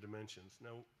extra dimensions.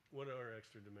 Now, what are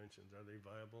extra dimensions? Are they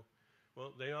viable?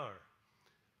 Well, they are.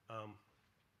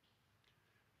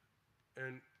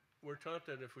 And we're taught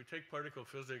that if we take particle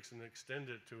physics and extend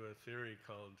it to a theory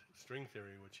called string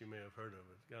theory, which you may have heard of,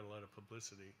 it got a lot of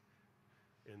publicity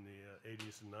in the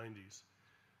 80s and 90s,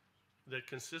 that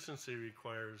consistency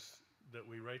requires that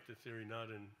we write the theory not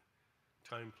in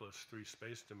time plus 3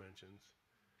 space dimensions,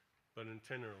 but in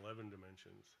 10 or 11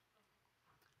 dimensions.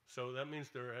 So that means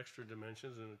there are extra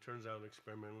dimensions, and it turns out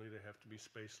experimentally they have to be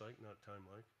space-like, not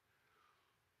time-like.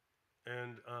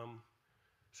 And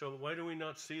so why do we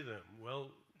not see them?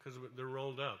 Well, because they're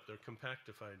rolled up, they're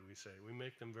compactified, we say. We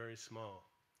make them very small.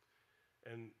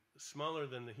 And smaller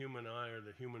than the human eye or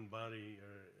the human body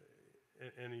or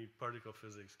any particle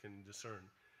physics can discern.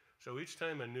 So each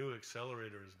time a new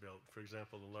accelerator is built, for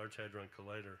example, the Large Hadron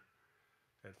Collider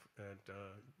at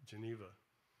Geneva,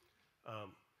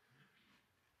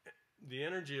 the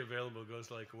energy available goes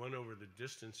like 1 over the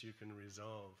distance you can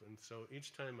resolve. And so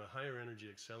each time a higher energy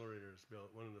accelerator is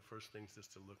built, one of the first things is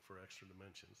to look for extra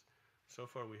dimensions. So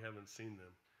far we haven't seen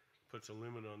them. Puts a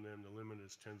limit on them. The limit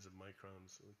is tens of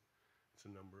microns. It's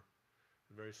a number,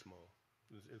 very small.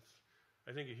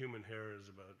 I think a human hair is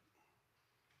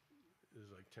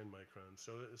like 10 microns.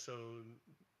 So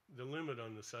the limit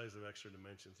on the size of extra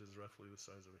dimensions is roughly the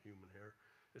size of a human hair.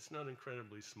 It's not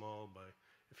incredibly small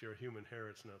if you're a human hair,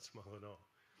 it's not small at all.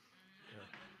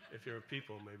 If you're a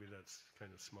people, maybe that's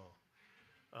kind of small.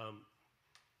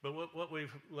 But what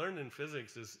we've learned in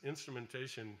physics is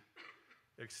instrumentation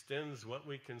extends what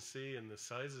we can see and the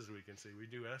sizes we can see. We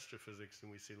do astrophysics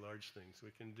and we see large things.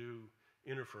 We can do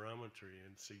interferometry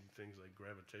and see things like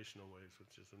gravitational waves,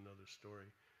 which is another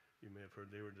story. You may have heard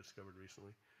they were discovered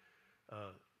recently.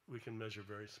 We can measure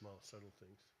very small, subtle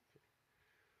things. Okay.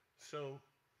 So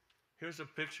here's a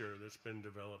picture that's been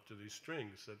developed of these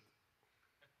strings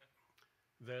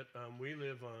that we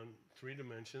live on 3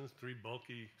 dimensions, 3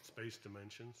 bulky space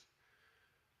dimensions,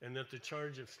 and that the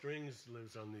charge of strings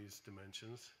lives on these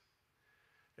dimensions.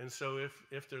 And so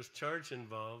if there's charge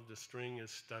involved, the string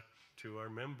is stuck to our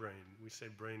membrane. We say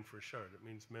brain for short. It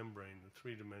means membrane, the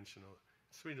 3-dimensional.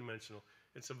 It's 3-dimensional.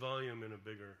 It's a volume in a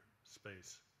bigger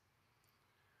space.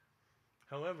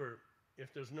 However,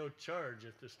 if there's no charge,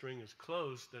 if the string is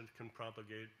closed, then it can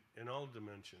propagate in all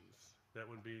dimensions. That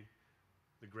would be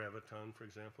the graviton, for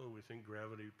example. We think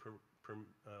gravity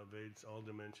pervades all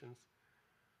dimensions.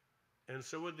 And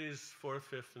so would these 4th,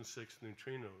 5th, and 6th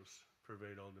neutrinos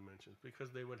pervade all dimensions,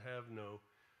 because they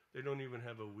don't even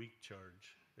have a weak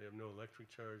charge. They have no electric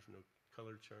charge, no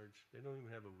color charge. They don't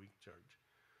even have a weak charge.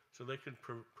 So they could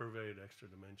pervade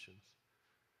extra dimensions.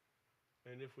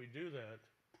 And if we do that,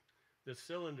 the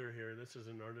cylinder here, this is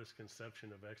an artist's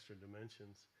conception of extra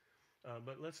dimensions.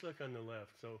 But let's look on the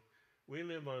left. So we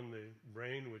live on the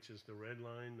brain, which is the red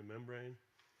line, the membrane,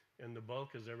 and the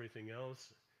bulk is everything else.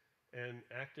 And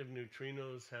active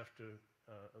neutrinos have to,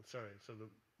 so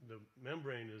the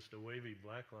membrane is the wavy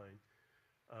black line.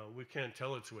 We can't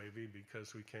tell it's wavy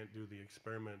because we can't do the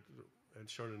experiment at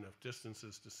short enough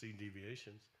distances to see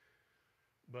deviations.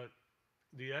 But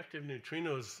the active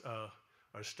neutrinos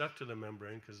are stuck to the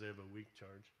membrane because they have a weak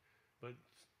charge. But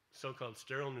so-called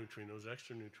sterile neutrinos,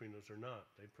 extra neutrinos, are not.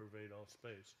 They pervade all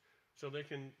space. So they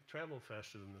can travel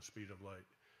faster than the speed of light.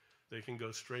 They can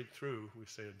go straight through, we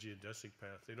say, a geodesic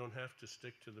path. They don't have to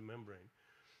stick to the membrane.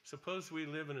 Suppose we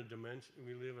live in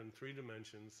 3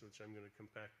 dimensions, which I'm going to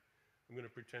compact. I'm going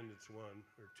to pretend it's 1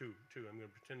 or 2. I'm going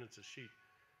to pretend it's a sheet.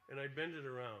 And I bend it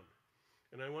around.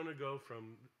 And I want to go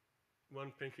from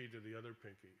one pinky to the other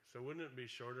pinky. So wouldn't it be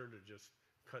shorter to just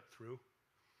cut through?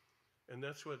 And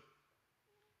that's what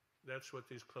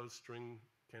these closed string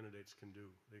candidates can do.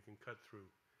 They can cut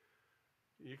through.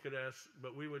 You could ask,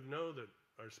 but we would know that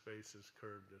our space is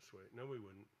curved this way. No, we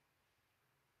wouldn't.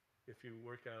 If you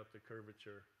work out the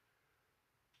curvature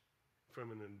from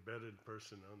an embedded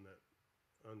person on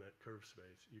that curved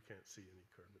space, you can't see any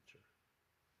curvature.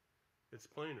 It's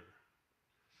planar.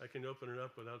 I can open it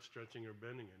up without stretching or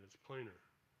bending it. It's planar.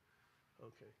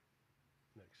 Okay,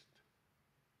 next.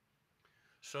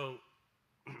 So,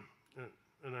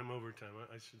 and I'm over time.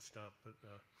 I should stop,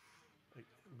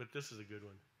 but this is a good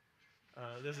one.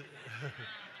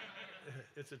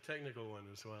 It's a technical one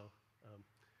as well.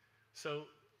 So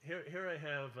here I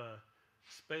have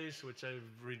space, which I've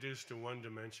reduced to one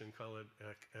dimension, call it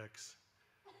x,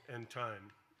 and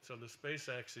time. So the space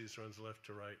axis runs left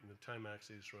to right, and the time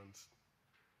axis runs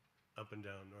up and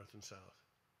down, north and south.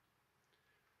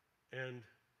 And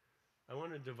I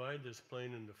want to divide this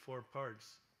plane into 4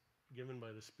 parts given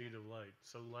by the speed of light.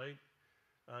 So light,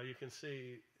 you can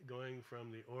see going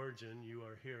from the origin, you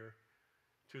are here,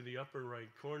 to the upper right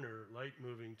corner, light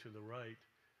moving to the right.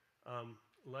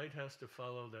 Light has to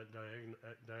follow that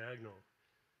diagonal,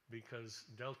 because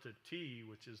delta t,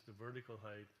 which is the vertical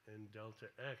height, and delta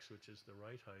x, which is the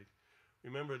right height,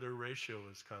 remember their ratio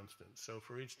is constant. So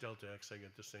for each delta x, I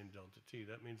get the same delta t.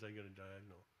 That means I get a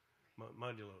diagonal,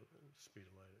 modulo speed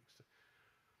of light.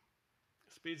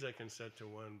 Speeds I can set to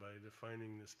 1 by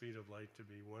defining the speed of light to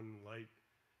be 1 light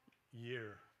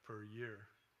year per year.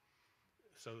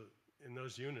 So in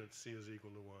those units, c is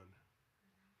equal to 1.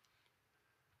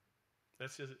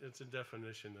 It's a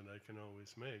definition that I can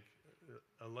always make.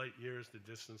 A light year is the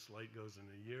distance light goes in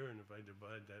a year, and if I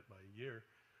divide that by year,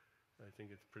 I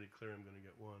think it's pretty clear I'm going to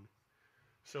get 1.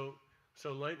 So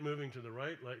light moving to the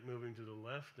right, light moving to the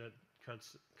left, that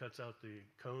cuts out the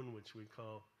cone, which we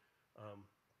call,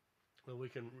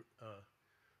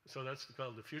 so that's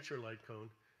called the future light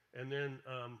cone. And then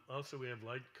also we have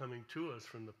light coming to us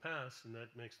from the past, and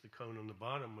that makes the cone on the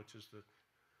bottom, which is the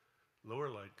lower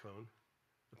light cone,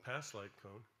 the past light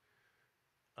cone.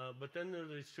 But then there are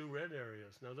these 2 red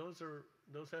areas. Now those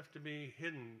have to be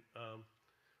hidden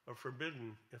or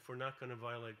forbidden if we're not going to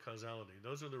violate causality.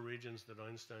 Those are the regions that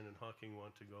Einstein and Hawking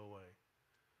want to go away.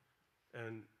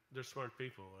 And they're smart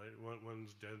people, right?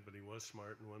 One's dead, but he was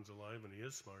smart, and one's alive, and he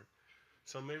is smart.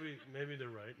 So maybe they're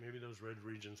right. Maybe those red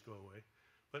regions go away,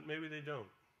 but maybe they don't.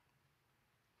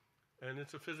 And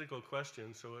it's a physical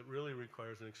question, so it really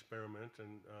requires an experiment.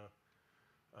 And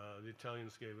the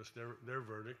Italians gave us their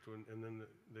verdict, and then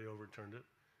they overturned it.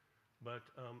 But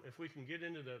if we can get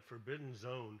into that forbidden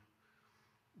zone,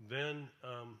 then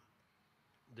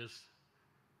this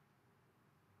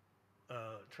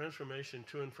transformation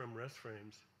to and from rest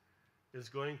frames is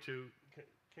going to.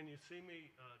 Can you see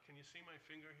me? Can you see my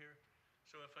finger here?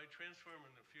 So if I transform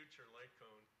in the future light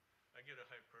cone, I get a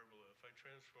hyperbola. If I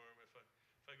transform, if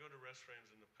I go to rest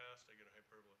frames in the past, I get a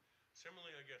hyperbola.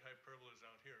 Similarly, I get hyperbolas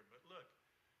out here. But look,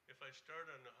 if I start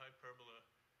on the hyperbola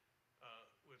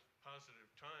with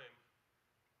positive time,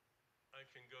 I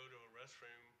can go to a rest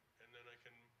frame, and then I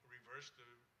can reverse the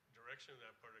direction of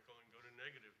that particle and go to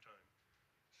negative time.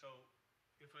 So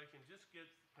if I can just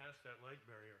get past that light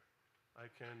barrier,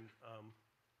 I can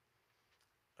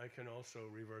also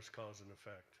reverse cause and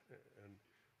effect. And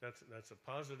that's a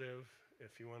positive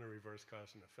if you want to reverse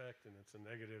cause and effect, and it's a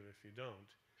negative if you don't.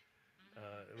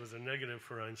 It was a negative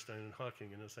for Einstein and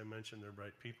Hawking, and as I mentioned, they're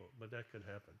bright people, but that could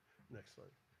happen. Next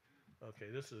slide.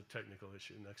 Okay, this is a technical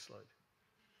issue. Next slide.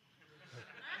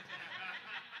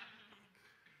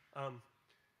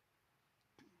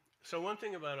 So one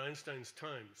thing about Einstein's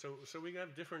time, so we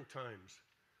have different times,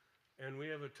 and we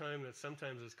have a time that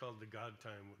sometimes is called the God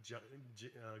time,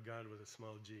 God with a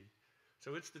small g.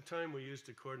 So it's the time we use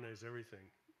to coordinate everything.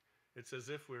 It's as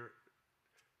if we're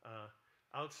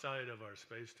outside of our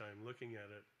space-time, looking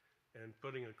at it and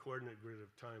putting a coordinate grid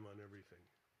of time on everything.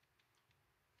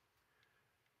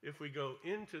 If we go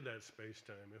into that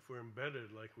space-time, if we're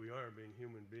embedded like we are being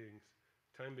human beings,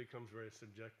 time becomes very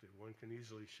subjective. One can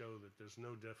easily show that there's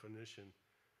no definition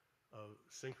of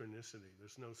synchronicity.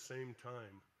 There's no same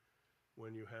time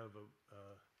when you have a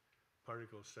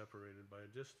particle separated by a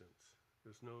distance.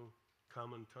 There's no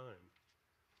common time.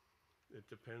 It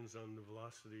depends on the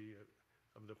velocity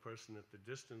of the person at the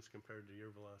distance compared to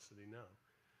your velocity now.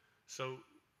 So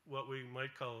what we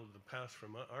might call the past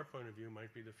from our point of view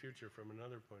might be the future from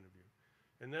another point of view.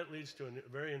 And that leads to a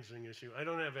very interesting issue. I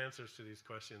don't have answers to these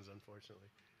questions,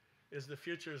 unfortunately. Is the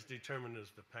future as determined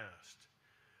as the past?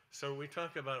 So we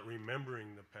talk about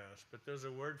remembering the past, but there's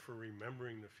a word for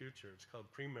remembering the future. It's called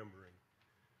premembering.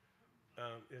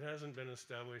 It hasn't been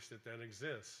established that that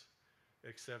exists,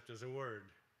 except as a word.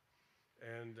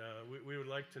 And we would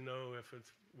like to know if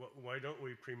it's, why don't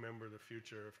we premember the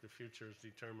future if the future is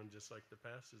determined just like the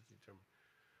past is determined?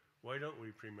 Why don't we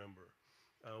premember?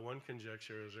 One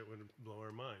conjecture is it would blow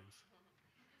our minds.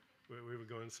 We would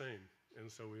go insane. And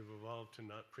so we've evolved to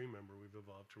not premember, we've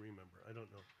evolved to remember. I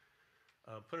don't know.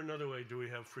 Put another way, do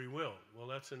we have free will? Well,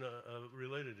 that's a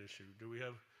related issue.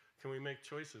 Can we make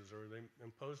choices, or are they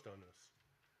imposed on us?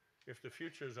 If the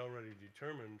future is already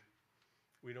determined,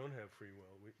 we don't have free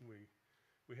will.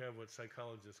 We have what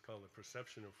psychologists call the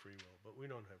perception of free will, but we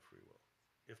don't have free will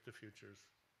if the future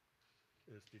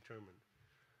is determined.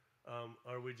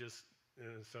 Are we just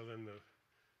so then the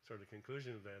sort of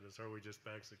conclusion of that is, are we just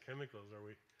bags of chemicals? Are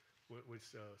we, which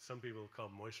some people call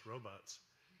moist robots?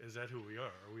 Is that who we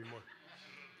are?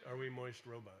 Are we moist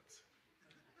robots?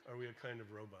 Are we a kind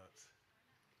of robots?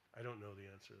 I don't know the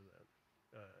answer to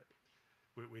that.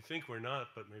 We think we're not,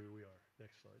 but maybe we are.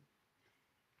 Next slide.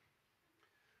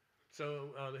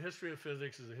 So the history of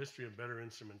physics is a history of better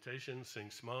instrumentation, seeing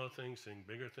smaller things, seeing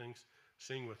bigger things,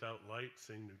 seeing without light,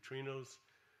 seeing neutrinos,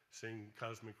 seeing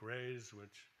cosmic rays,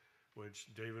 which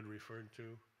David referred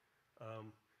to.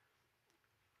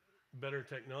 Better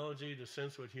technology to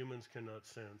sense what humans cannot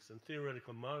sense. And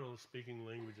theoretical models speaking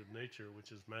language of nature,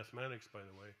 which is mathematics, by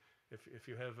the way. If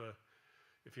you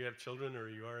have children, or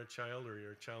you are a child, or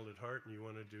you're a child at heart, and you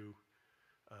want to do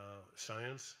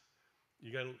science,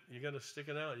 you got to stick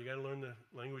it out. You got to learn the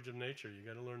language of nature. You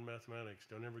got to learn mathematics.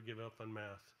 Don't ever give up on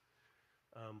math.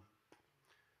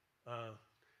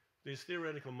 These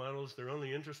theoretical models, they're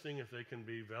only interesting if they can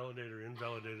be validated or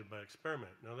invalidated by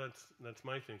experiment. Now that's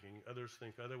my thinking. Others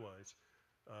think otherwise,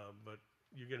 but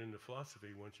you get into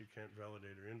philosophy once you can't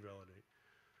validate or invalidate.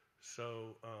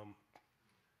 So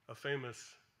a famous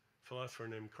philosopher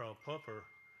named Karl Popper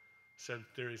said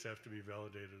theories have to be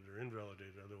validated or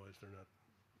invalidated, otherwise they're not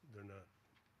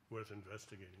worth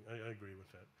investigating. I agree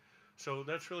with that. So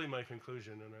that's really my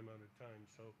conclusion, and I'm out of time.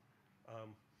 So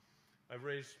I've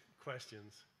raised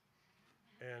questions,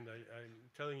 and I'm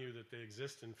telling you that they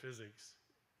exist in physics.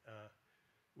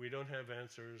 We don't have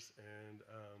answers, and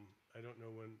I don't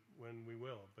know when we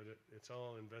will, but it's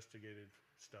all investigated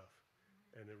stuff,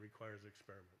 and it requires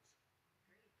experiments.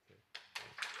 Okay.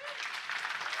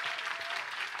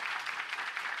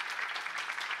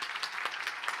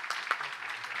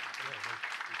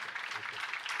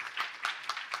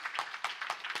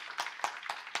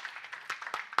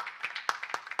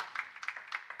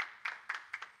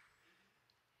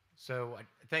 So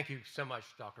thank you so much,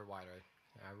 Dr. Weiler.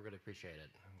 I really appreciate it.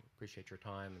 I appreciate your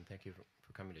time, and thank you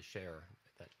for coming to share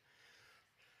that.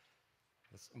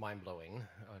 That's mind-blowing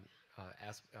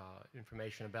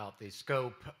information about the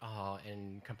scope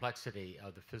and complexity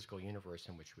of the physical universe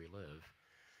in which we live.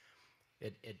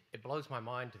 It blows my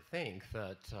mind to think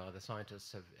that the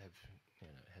scientists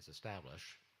has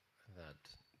established that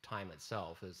time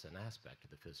itself is an aspect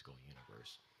of the physical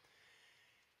universe.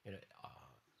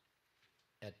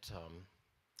 At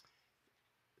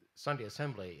Sunday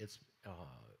Assembly, it's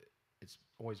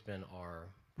always been our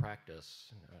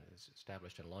practice, it's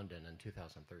established in London in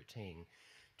 2013,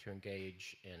 to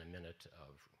engage in a minute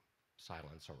of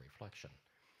silence or reflection.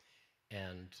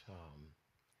 And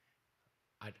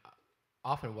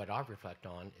often what I reflect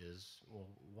on is, well,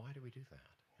 why do we do that?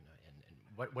 And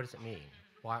what does it mean?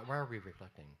 Why are we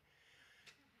reflecting?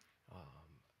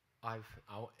 I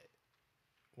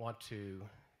want to,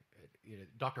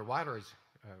 Dr. Weiler's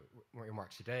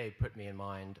remarks today put me in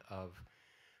mind of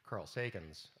Carl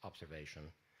Sagan's observation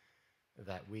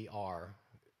that we are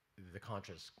the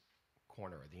conscious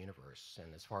corner of the universe,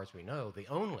 and as far as we know, the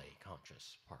only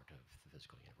conscious part of the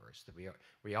physical universe. That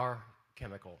we are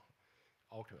chemical,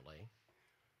 ultimately,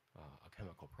 a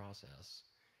chemical process,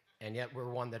 and yet we're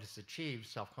one that has achieved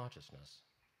self-consciousness,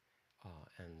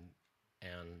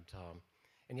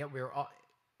 and yet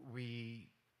we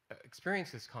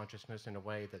experience this consciousness in a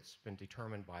way that's been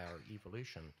determined by our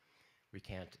evolution. We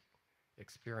can't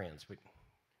experience.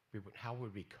 How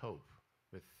would we cope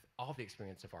with all the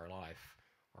experience of our life,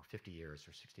 or 50 years,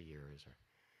 or 60 years, or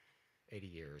 80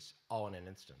 years, all in an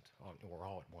instant, or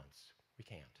all at once? We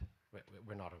can't.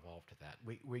 We're not evolved to that.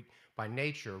 We by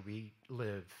nature, we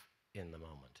live in the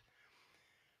moment.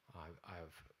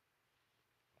 I've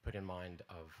put in mind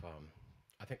of,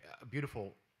 I think, a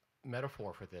beautiful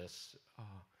metaphor for this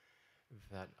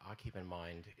that I keep in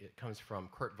mind. It comes from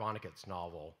Kurt Vonnegut's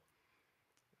novel,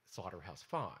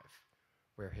 Slaughterhouse-Five,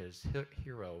 where his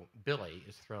hero, Billy,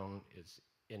 is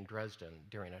in Dresden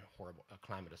during a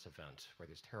calamitous event where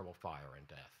there's terrible fire and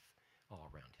death all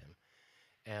around him.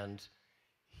 And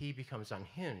he becomes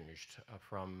unhinged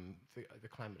from the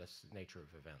calamitous nature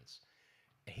of events.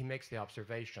 And he makes the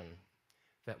observation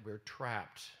that we're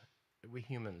trapped, we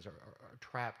humans are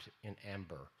trapped in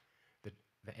amber,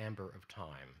 the amber of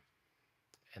time,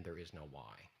 and there is no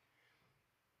why.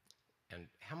 And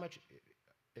how much,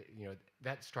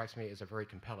 that strikes me as a very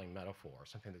compelling metaphor,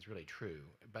 something that's really true.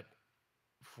 But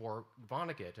for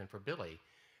Vonnegut and for Billy,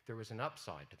 there was an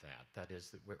upside to that. That is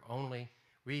that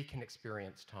we can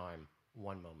experience time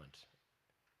one moment,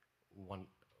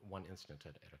 one instant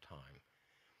at a time.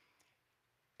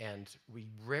 And we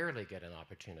rarely get an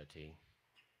opportunity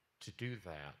to do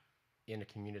that in a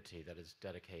community that is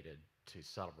dedicated to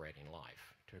celebrating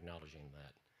life, to acknowledging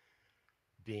that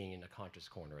being in a conscious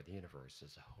corner of the universe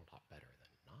is a whole lot better than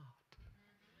not.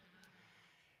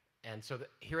 And so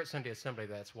here at Sunday Assembly,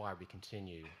 that's why we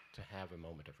continue to have a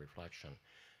moment of reflection.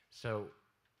 So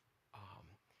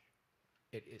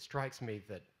it strikes me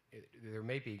that there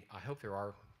may be, I hope there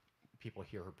are people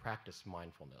here who practice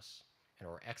mindfulness and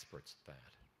are experts at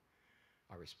that.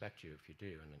 I respect you if you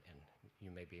do, and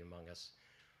you may be among us.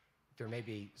 There may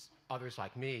be others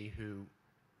like me who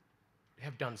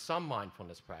have done some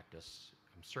mindfulness practice.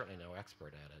 I'm certainly no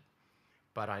expert at it,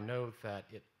 but I know that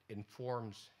it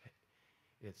informs,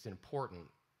 it's an important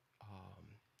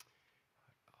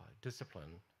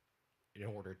discipline in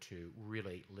order to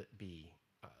really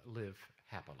live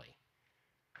happily.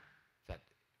 That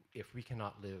if we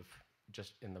cannot live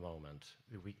just in the moment,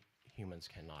 we humans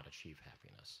cannot achieve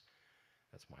happiness.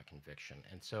 That's my conviction.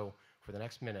 And so for the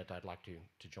next minute, I'd like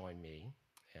to join me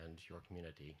and your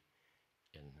community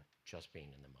in just being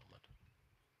in the moment.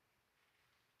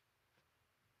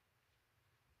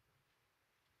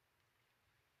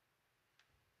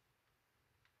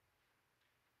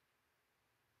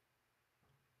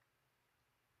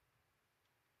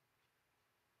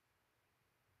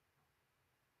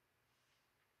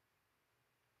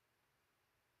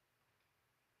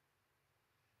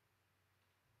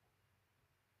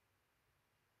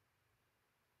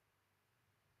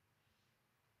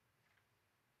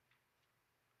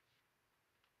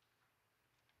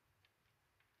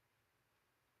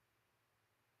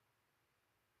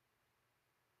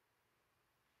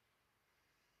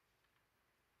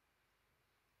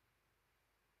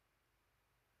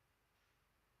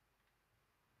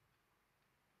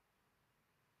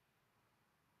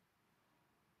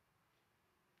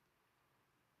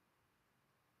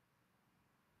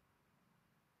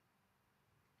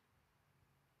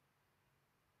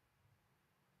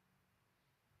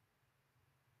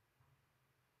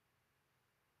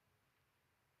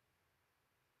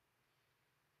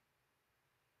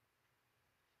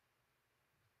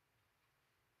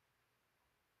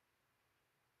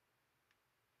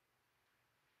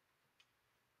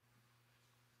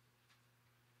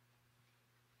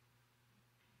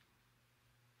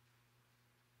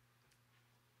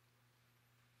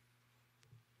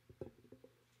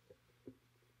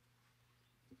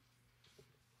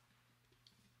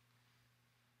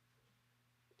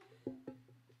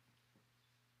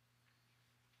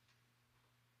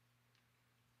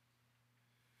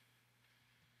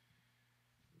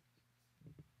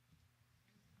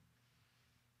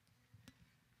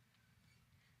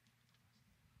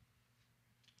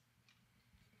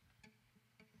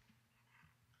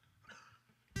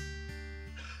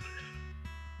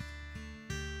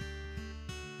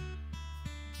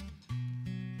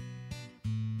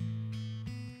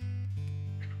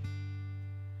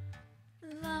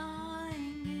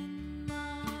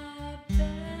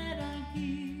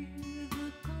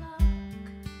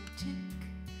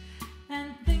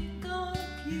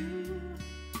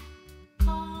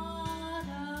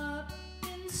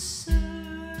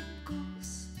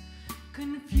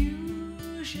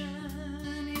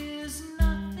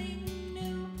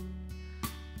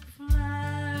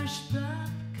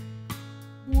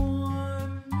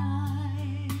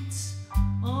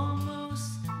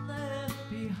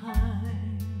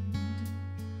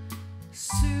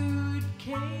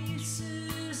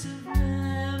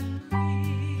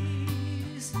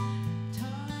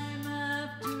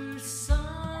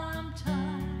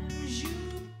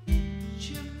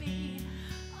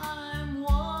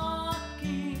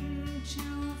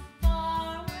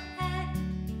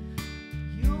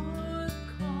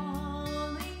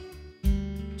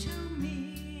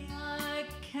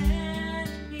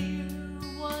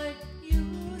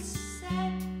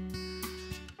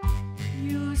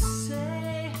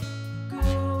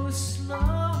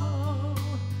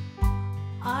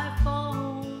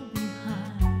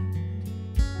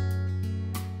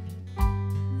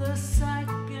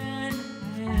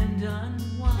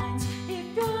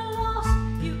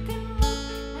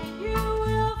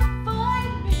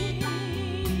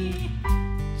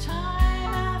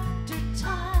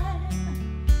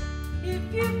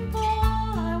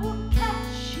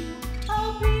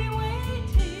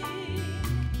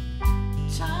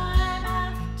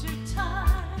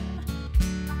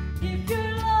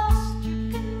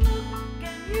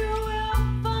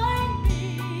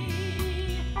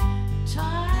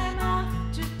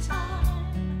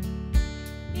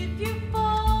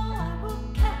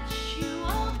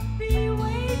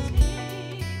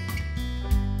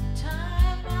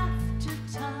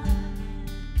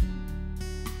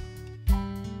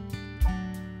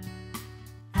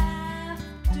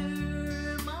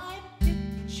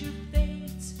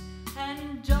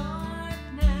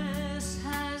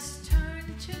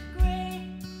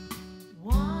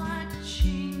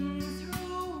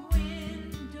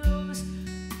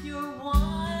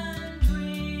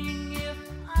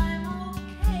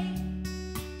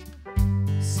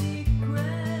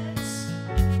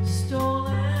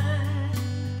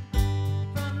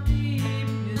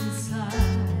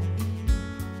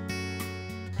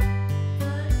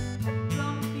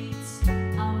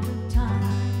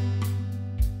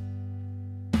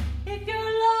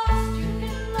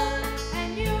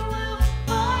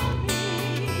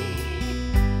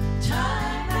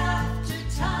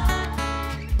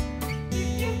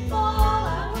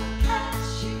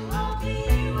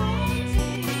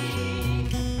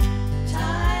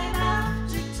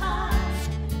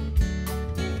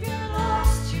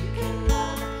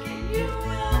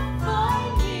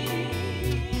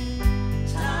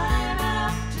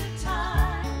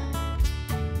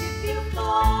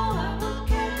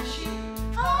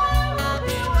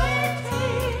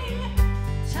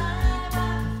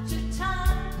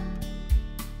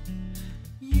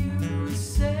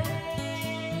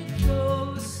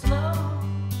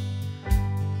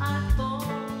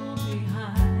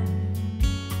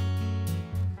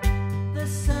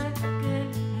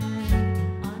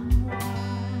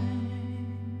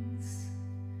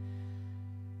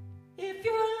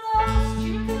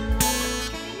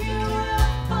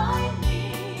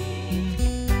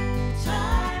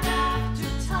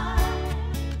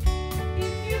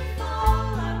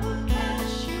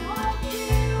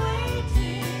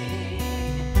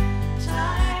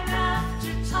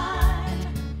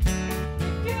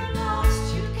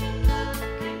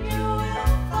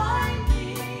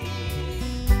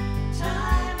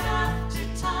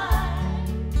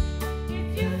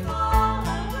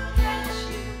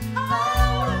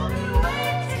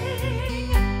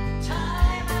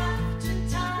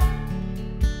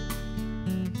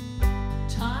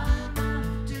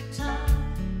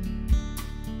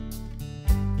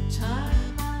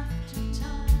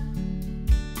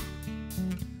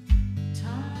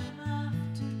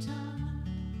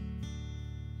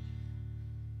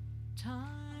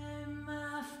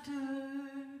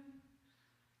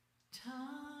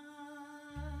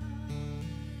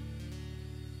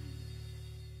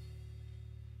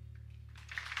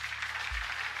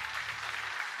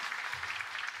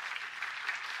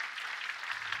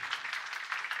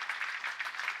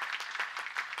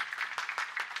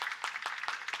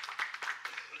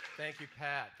 Thank you,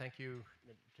 Pat. Thank you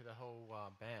to the whole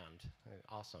band.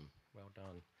 Awesome. Well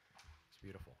done. It's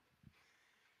beautiful.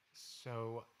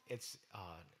 So it's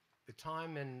the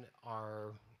time in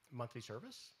our monthly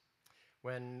service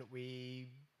when we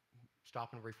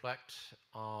stop and reflect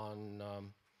on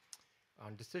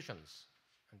decisions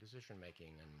and decision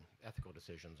making and ethical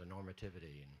decisions and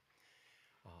normativity.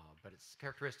 But it's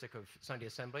characteristic of Sunday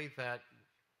Assembly that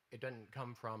it doesn't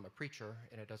come from a preacher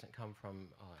and it doesn't come from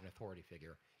an authority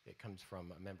figure. It comes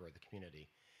from a member of the community.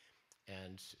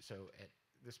 And so at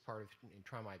this part of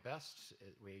Try My Best,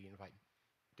 we invite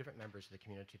different members of the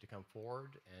community to come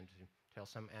forward and to tell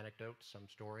some anecdote, some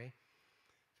story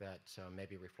that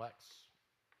maybe reflects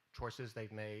choices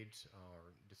they've made or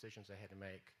decisions they had to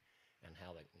make, and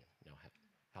how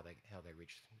they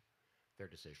reached their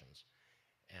decisions,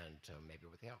 and maybe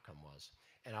what the outcome was.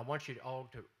 And I want you all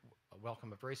to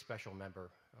welcome a very special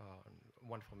member, a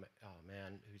wonderful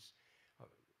man who's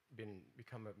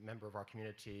become a member of our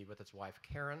community with his wife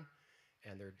Karen,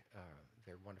 and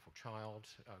their wonderful child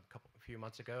a few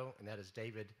months ago, and that is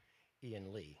David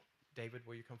Ian Lee. David,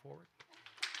 will you come forward?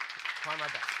 Try my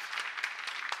best.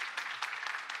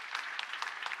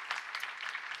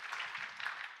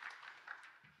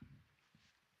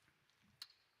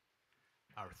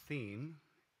 Our theme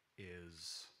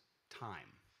is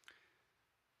time.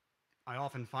 I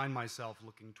often find myself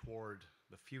looking toward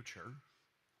the future,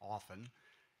 often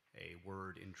a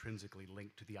word intrinsically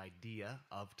linked to the idea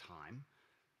of time.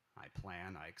 I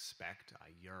plan, I expect, I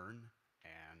yearn,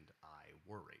 and I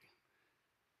worry.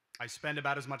 I spend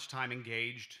about as much time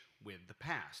engaged with the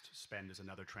past. Spend is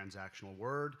another transactional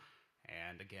word,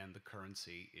 and again, the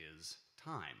currency is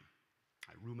time.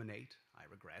 I ruminate, I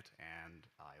regret, and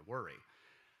I worry.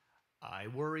 I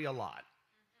worry a lot.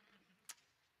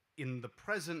 In the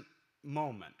present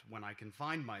moment, when I can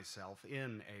find myself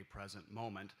in a present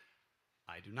moment,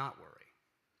 I do not worry.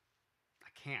 I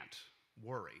can't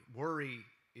worry. Worry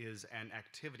is an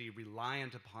activity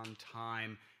reliant upon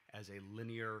time as a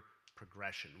linear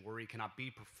progression. Worry cannot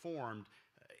be performed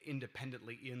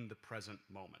independently in the present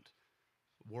moment.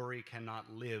 Worry cannot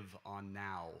live on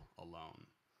now alone.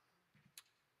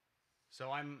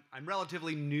 So I'm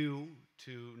relatively new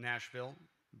to Nashville,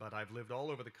 but I've lived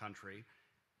all over the country,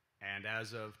 and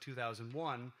as of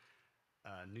 2001,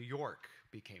 New York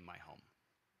became my home.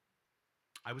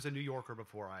 I was a New Yorker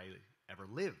before I ever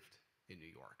lived in New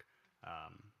York.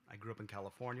 I grew up in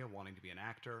California wanting to be an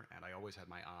actor, and I always had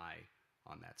my eye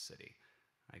on that city.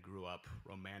 I grew up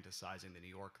romanticizing the New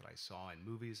York that I saw in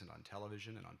movies and on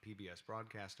television and on PBS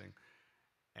broadcasting.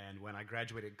 And when I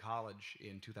graduated college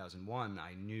in 2001,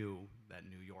 I knew that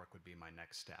New York would be my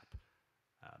next step.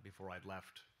 Before I'd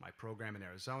left my program in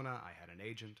Arizona, I had an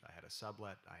agent, I had a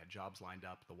sublet, I had jobs lined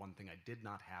up. The one thing I did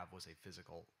not have was a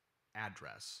physical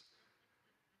address.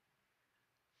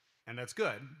 And that's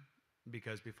good,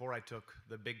 because before I took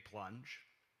the big plunge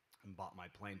and bought my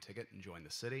plane ticket and joined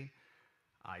the city,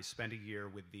 I spent a year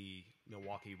with the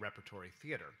Milwaukee Repertory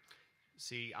Theater.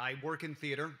 See, I work in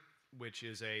theater, which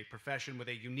is a profession with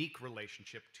a unique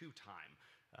relationship to time.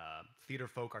 Theater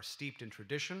folk are steeped in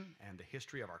tradition and the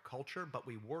history of our culture, but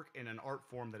we work in an art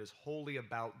form that is wholly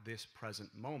about this present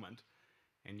moment,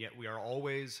 and yet we are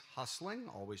always hustling,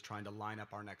 always trying to line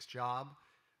up our next job.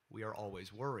 We are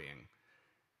always worrying.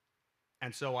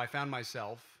 And so I found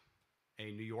myself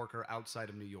a New Yorker outside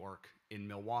of New York in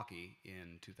Milwaukee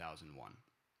in 2001.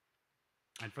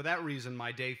 And for that reason,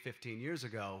 my day 15 years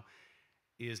ago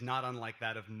is not unlike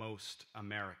that of most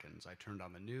Americans. I turned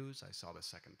on the news, I saw the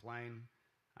second plane,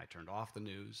 I turned off the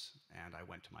news, and I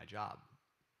went to my job.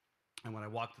 And when I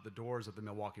walked through the doors of the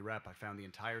Milwaukee Rep, I found the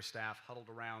entire staff huddled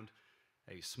around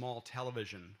a small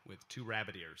television with 2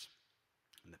 rabbit ears.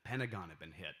 And the Pentagon had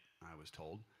been hit, I was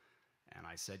told. And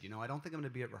I said, I don't think I'm going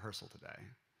to be at rehearsal today.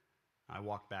 I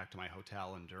walked back to my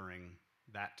hotel, and during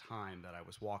that time that I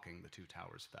was walking, the 2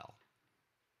 towers fell.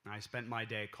 I spent my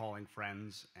day calling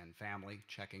friends and family,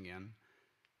 checking in,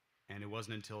 and it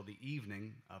wasn't until the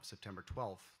evening of September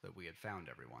 12th that we had found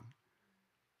everyone.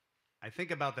 I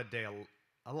think about that day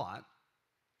a lot,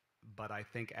 but I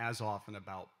think as often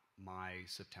about my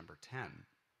September 10.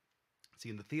 See,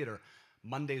 in the theater,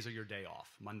 Mondays are your day off.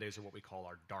 Mondays are what we call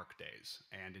our dark days.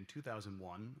 And in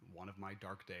 2001, one of my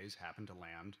dark days happened to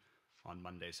land on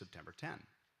Monday, September 10.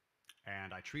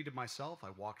 And I treated myself. I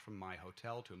walked from my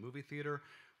hotel to a movie theater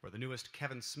where the newest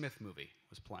Kevin Smith movie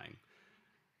was playing.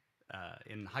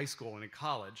 In high school and in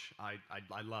college, I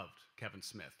loved Kevin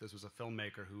Smith. This was a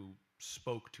filmmaker who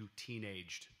spoke to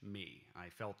teenaged me. I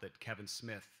felt that Kevin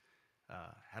Smith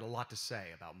had a lot to say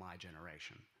about my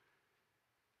generation.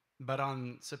 But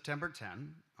on September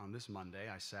 10, on this Monday,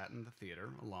 I sat in the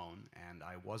theater alone, and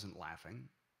I wasn't laughing.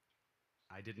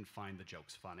 I didn't find the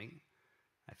jokes funny.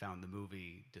 I found the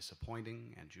movie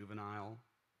disappointing and juvenile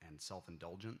and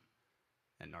self-indulgent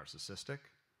and narcissistic,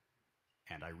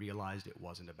 and I realized it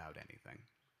wasn't about anything.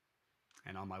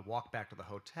 And on my walk back to the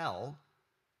hotel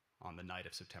on the night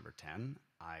of September 10,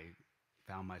 I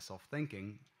found myself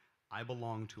thinking, I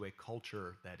belong to a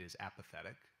culture that is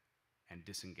apathetic and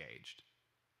disengaged.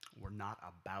 We're not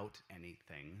about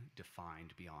anything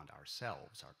defined beyond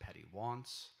ourselves, our petty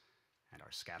wants, and our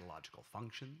scatological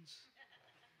functions.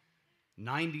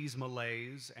 90s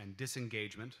malaise and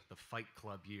disengagement, the Fight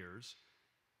Club years,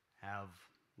 have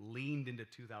leaned into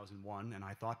 2001, and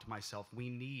I thought to myself, we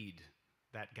need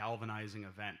that galvanizing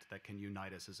event that can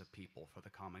unite us as a people for the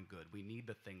common good. We need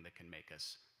the thing that can make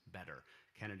us better.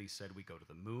 Kennedy said we go to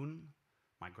the moon.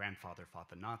 My grandfather fought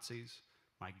the Nazis.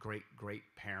 My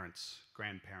great-great-parents,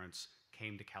 grandparents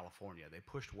came to California. They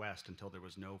pushed west until there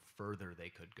was no further they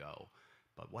could go.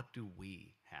 But what do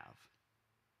we have?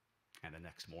 And the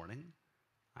next morning,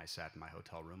 I sat in my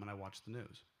hotel room and I watched the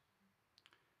news.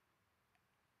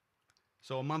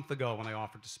 So a month ago, when I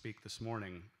offered to speak this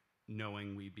morning,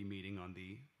 knowing we'd be meeting on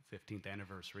the 15th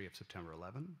anniversary of September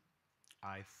 11,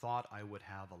 I thought I would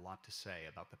have a lot to say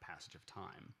about the passage of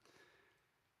time.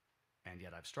 And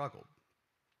yet I've struggled.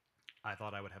 I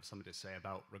thought I would have something to say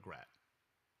about regret.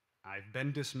 I've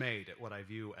been dismayed at what I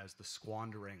view as the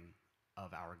squandering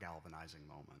of our galvanizing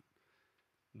moment.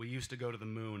 We used to go to the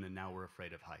moon, and now we're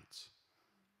afraid of heights.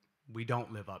 We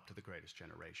don't live up to the greatest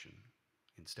generation.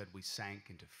 Instead, we sank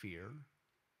into fear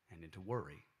and into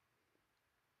worry.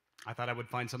 I thought I would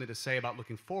find something to say about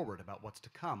looking forward, about what's to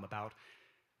come, about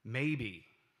maybe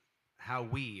how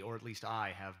we, or at least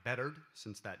I, have bettered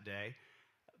since that day.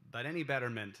 But any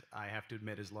betterment, I have to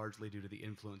admit, is largely due to the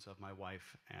influence of my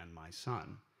wife and my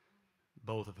son,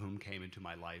 both of whom came into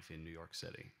my life in New York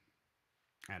City.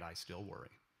 And I still worry.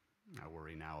 I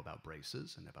worry now about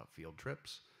braces and about field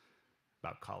trips,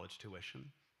 about college tuition,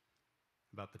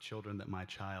 about the children that my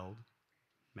child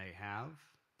may have,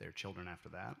 their children after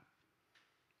that.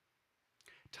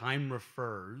 Time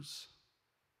refers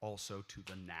also to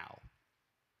the now.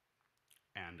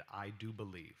 And I do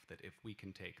believe that if we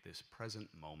can take this present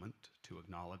moment to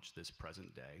acknowledge this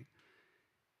present day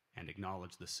and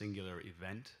acknowledge the singular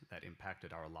event that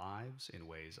impacted our lives in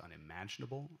ways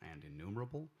unimaginable and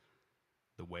innumerable,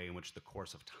 the way in which the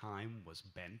course of time was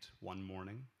bent one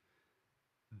morning,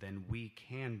 then we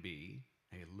can be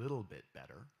a little bit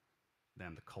better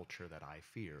than the culture that I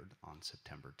feared on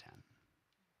September 10.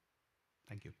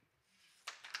 Thank you.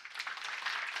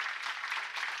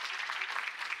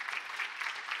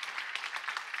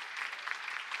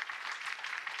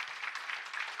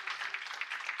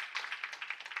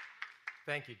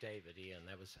 Thank you, David, Ian.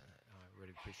 That was, I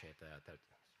really appreciate that. That's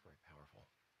very powerful.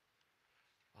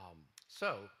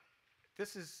 So,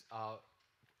 this is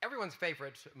everyone's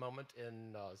favorite moment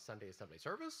in Sunday Assembly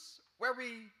service, where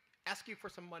we ask you for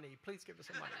some money. Please give us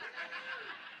some money.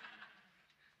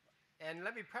 And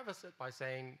let me preface it by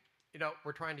saying, you know,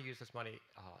 we're trying to use this money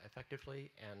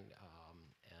effectively and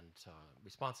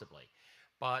responsibly.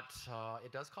 But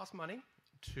it does cost money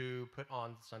to put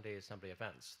on Sunday Assembly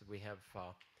events. We have,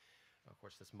 of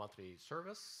course, this monthly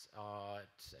service.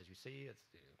 As you see, it's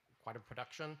quite a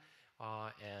production,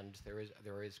 and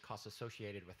there is cost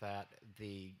associated with that.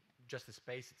 Just the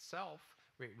space itself,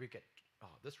 we get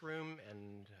this room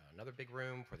and another big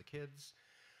room for the kids.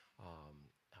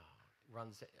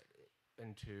 Runs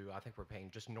into, I think we're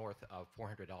paying just north of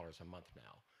 $400 a month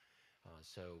now.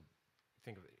 So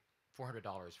think of it,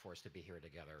 $400 for us to be here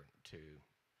together to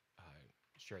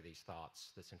share these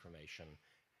thoughts, this information,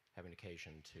 have an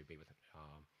occasion to be with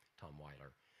Tom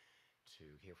Weiler, to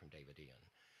hear from David Ian.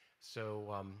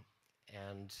 So,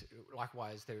 and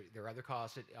likewise, there are other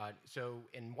costs. So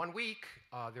in 1 week,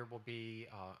 there will be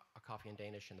a coffee and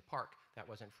Danish in the park. That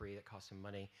wasn't free, that cost some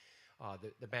money.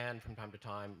 The band from time to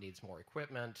time needs more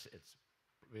equipment. It's,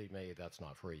 believe me, that's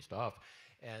not free stuff.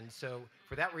 And so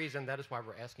for that reason, that is why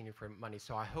we're asking you for money.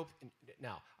 So I hope,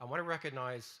 now, I want to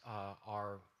recognize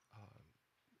our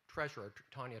treasurer,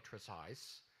 Tanya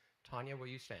Tresize. Tanya, will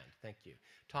you stand? Thank you.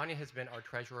 Tanya has been our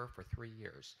treasurer for 3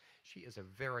 years. She is a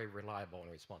very reliable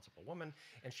and responsible woman,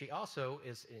 and she also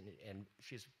is, and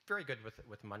she's very good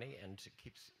with money and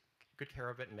keeps good care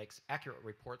of it and makes accurate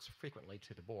reports frequently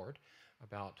to the board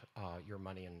about your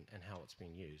money and how it's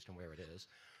being used and where it is.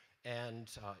 And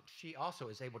she also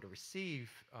is able to receive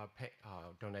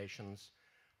donations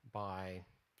by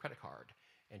credit card.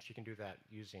 and she can do that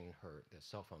using the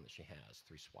cell phone that she has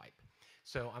through Swipe.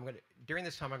 So during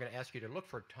this time, I'm going to ask you to look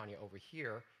for Tanya over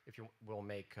here if you will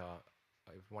make,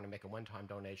 if you want to make a one-time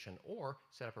donation or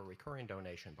set up a recurring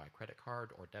donation by credit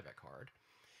card or debit card.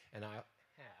 And I have,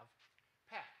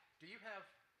 Pat, do you have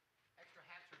extra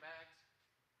hats or bags?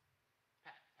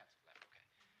 Pat's left, okay.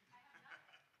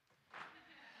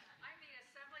 I'm the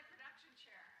Assembly production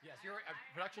chair. Yes, you're a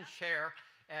production chair,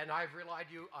 and I've relied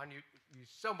on you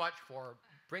so much for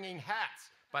bringing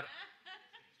hats, but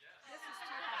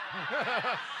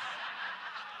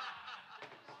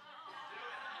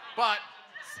but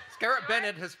Scarlett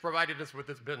Bennett has provided us with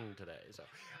this bin today. So,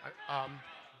 Are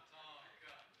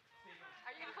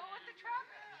you cool with the truck?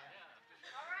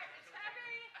 All right, it's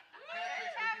heavy.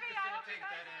 It's heavy. I hope you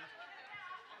guys.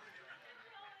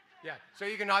 yeah, so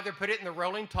you can either put it in the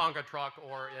rolling Tonga truck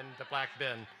or in the black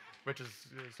bin, which is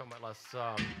somewhat less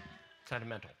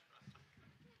sentimental.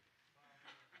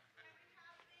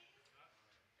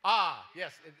 Ah,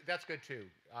 yes, that's good too.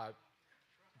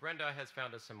 Brenda has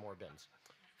found us some more bins.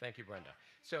 Thank you, Brenda.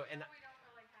 So,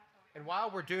 and while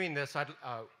we're doing this,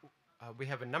 we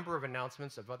have a number of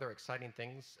announcements of other exciting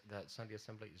things that Sunday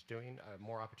Assembly is doing,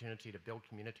 more opportunity to build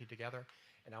community together.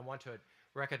 And I want to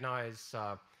recognize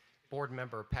board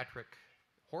member Patrick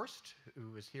Horst,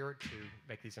 who is here to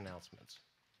make these announcements.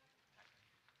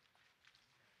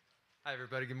 Hi,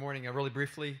 everybody. Good morning. Really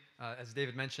briefly, as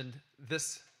David mentioned,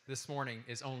 this morning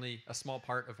is only a small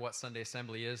part of what Sunday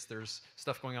Assembly is. There's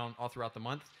stuff going on all throughout the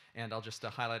month, and I'll just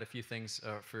highlight a few things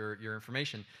for your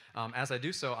information. As I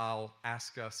do so, I'll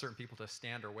ask certain people to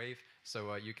stand or wave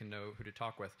so you can know who to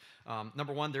talk with.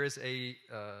 Number one, there is a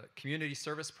community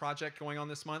service project going on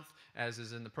this month, as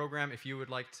is in the program. If you would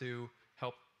like to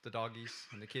help the doggies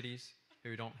and the kitties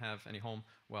who don't have any home,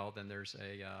 well, then there's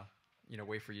a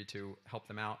way for you to help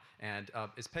them out. And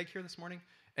is Peg here this morning?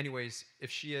 Anyways,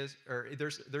 if she is, or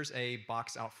there's a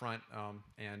box out front,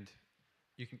 and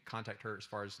you can contact her as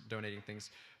far as donating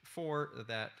things for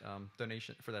that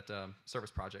donation, for that service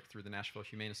project through the Nashville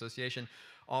Humane Association.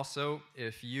 Also,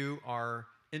 if you are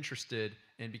interested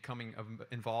in becoming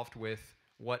involved with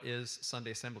what is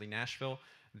Sunday Assembly Nashville,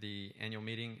 the annual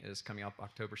meeting is coming up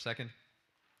October 2nd,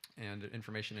 and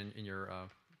information in your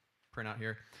printout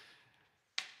here.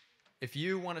 If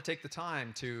you want to take the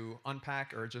time to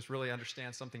unpack or just really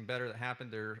understand something better that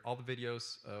happened, all the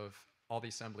videos of all the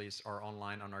assemblies are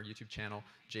online on our YouTube channel.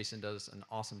 Jason does an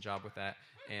awesome job with that.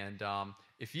 And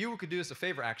if you could do us a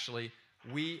favor, actually,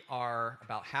 we are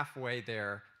about halfway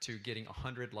there to getting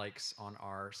 100 likes on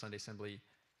our Sunday Assembly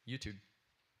YouTube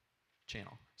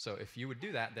channel. So if you would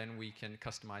do that, then we can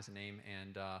customize a name.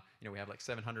 And we have like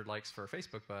 700 likes for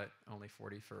Facebook, but only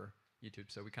 40 for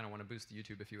YouTube, so we kind of want to boost the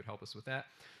YouTube if you would help us with that.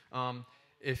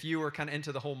 If you were kind of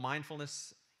into the whole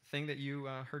mindfulness thing that you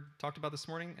talked about this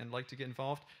morning and like to get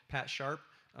involved, Pat Sharp,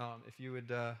 if you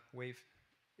would wave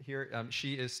here,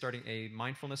 she is starting a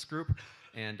mindfulness group,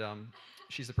 and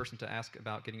she's the person to ask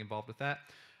about getting involved with that.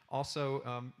 Also,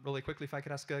 really quickly, if I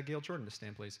could ask Gail Jordan to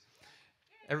stand, please.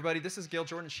 Everybody, this is Gail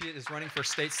Jordan. She is running for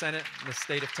state senate in the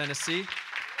state of Tennessee.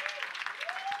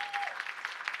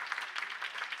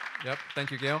 Yep, thank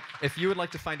you, Gail. If you would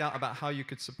like to find out about how you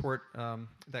could support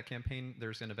that campaign,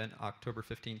 there's an event October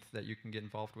 15th that you can get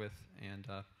involved with, and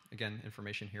again,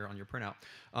 information here on your printout.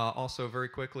 Also, very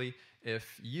quickly,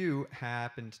 if you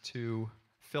happened to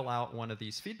fill out one of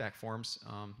these feedback forms,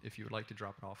 if you would like to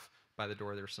drop it off by the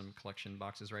door, there's some collection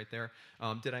boxes right there.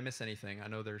 Did I miss anything? I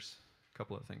know there's a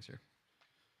couple of things here.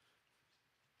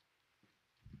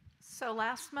 So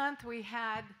last month we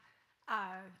had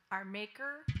our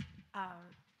maker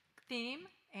theme,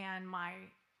 and my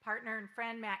partner and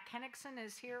friend Matt Kennickson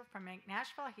is here from Make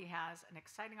Nashville. He has an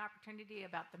exciting opportunity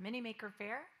about the Mini Maker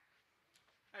Fair.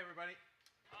 Hi, everybody.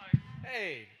 Hi.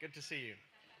 Hey, good to see you.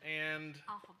 And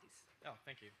I'll hold these. oh,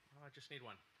 thank you. Oh, I just need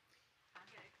one.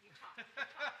 Okay, you talk.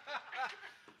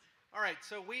 All right,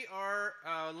 so we are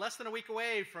less than a week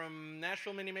away from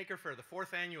Nashville Mini Maker Fair, the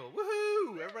 4th annual.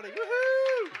 Woohoo! Everybody,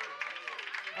 woohoo!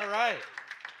 All right.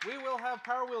 We will have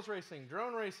Power Wheels racing,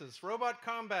 drone races, robot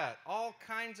combat, all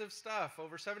kinds of stuff,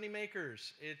 over 70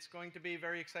 makers. It's going to be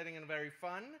very exciting and very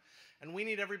fun, and we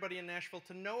need everybody in Nashville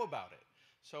to know about it.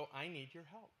 So I need your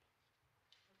help.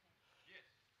 Okay.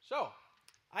 Yes. So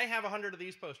I have 100 of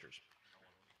these posters,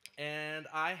 and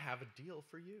I have a deal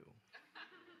for you.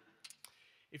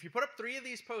 If you put up 3 of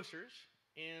these posters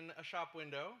in a shop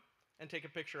window and take a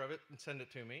picture of it and send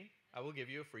it to me, I will give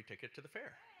you a free ticket to the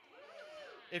fair.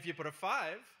 If you put a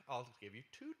 5, I'll give you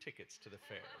 2 tickets to the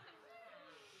fair.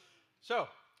 So,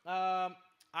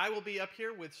 I will be up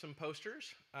here with some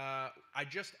posters. I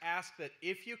just ask that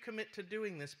if you commit to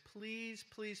doing this, please,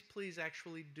 please, please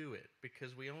actually do it,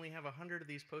 because we only have 100 of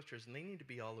these posters, and they need to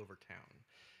be all over town.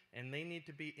 And they need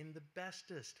to be in the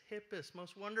bestest, hippest,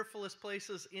 most wonderfulest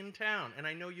places in town. And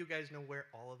I know you guys know where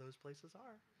all of those places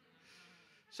are.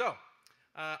 So,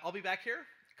 I'll be back here.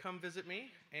 Come visit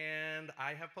me, and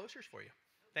I have posters for you.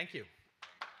 Thank you.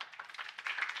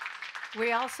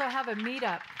 We also have a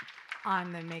meetup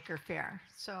on the Maker Faire.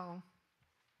 So,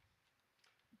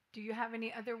 do you have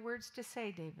any other words to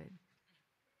say, David? In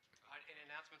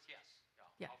announcements, yes.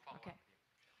 Yeah, I'll follow okay. up with you.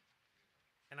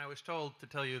 And I was told to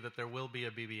tell you that there will be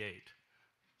a BB-8.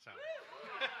 So.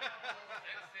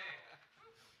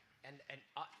 And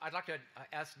I'd like to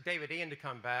ask David Ian to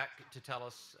come back to tell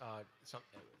us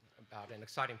something about an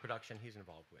exciting production he's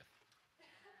involved with.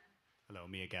 Hello,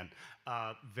 me again.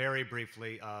 Very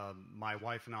briefly, my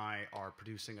wife and I are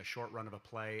producing a short run of a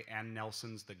play, Ann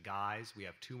Nelson's The Guys. We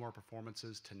have 2 more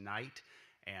performances tonight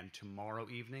and tomorrow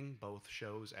evening, both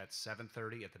shows at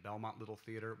 7:30 at the Belmont Little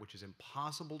Theater, which is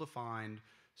impossible to find.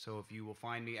 So if you will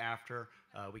find me after,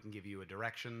 we can give you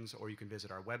directions, or you can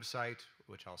visit our website,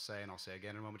 which I'll say, and I'll say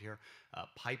again in a moment here,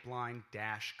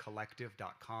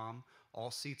 pipeline-collective.com.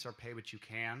 All seats are pay what you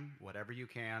can, whatever you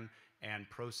can, and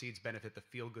proceeds benefit the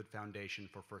Feel Good Foundation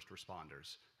for First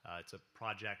Responders. It's a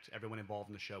project, everyone involved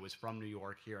in the show is from New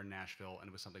York, here in Nashville, and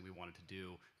it was something we wanted to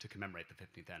do to commemorate the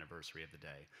 15th anniversary of the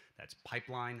day. That's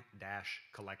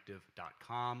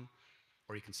pipeline-collective.com,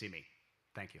 or you can see me.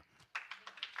 Thank you.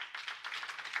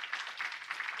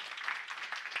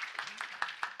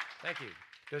 Thank you.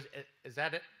 Is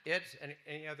that it?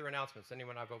 Any other announcements?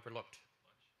 Anyone I've overlooked?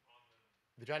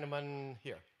 The gentleman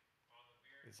here.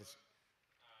 Is this?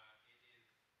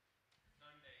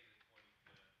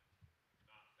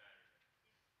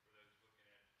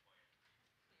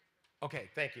 Okay,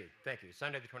 thank you. Thank you.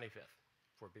 Sunday the 25th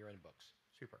for beer and books.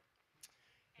 Super.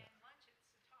 And lunch at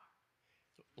Sitar.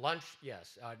 Lunch,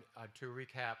 yes. To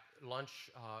recap,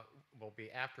 lunch will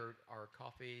be after our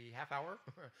coffee half hour,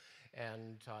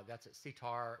 and that's at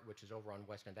Sitar, which is over on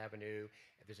West End Avenue.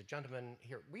 There's a gentleman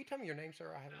here. Will you tell me your name,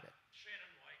 sir? I haven't met. Shannon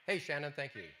White. Hey, Shannon,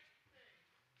 thank you.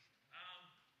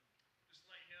 Just to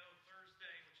let you know,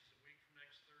 Thursday, which is a week from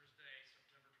next Thursday,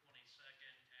 September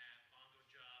 22nd, at Bongo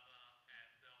Java at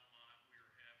Belmont, we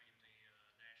are having the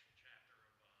national chapter of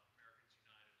Americans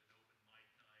United an open mic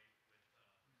night with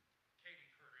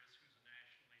Katie Curtis, who's a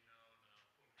nationally known folk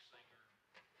singer,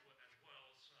 as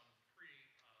well as some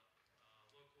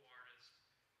local artists,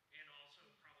 and also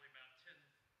probably about 10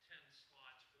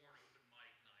 slots for an open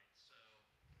mic night. So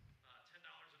 $10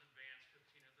 in advance,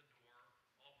 15 at the door.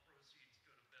 All proceeds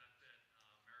go to benefit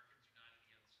Americans United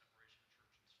Against Separation of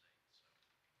Church and State.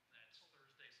 So that's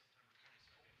Thursday, September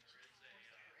 22nd.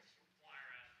 There is a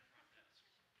flyer at the front desk.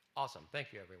 Awesome.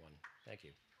 Thank you, everyone. Thank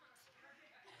you.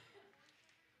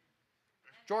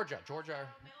 Georgia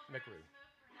McGrew.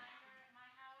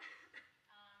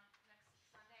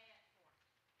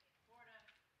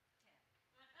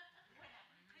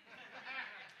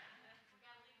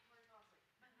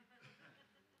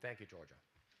 Thank you, Georgia.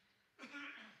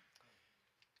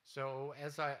 So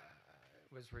as I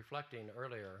was reflecting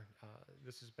earlier,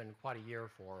 this has been quite a year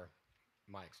for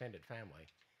my extended family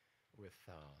with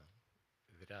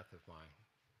the death of my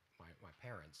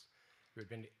parents.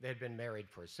 They had been married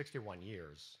for 61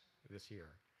 years this year.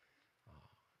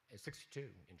 62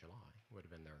 in July would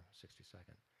have been their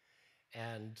 62nd.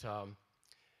 And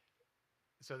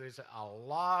so there's a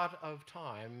lot of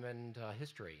time and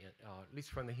history, at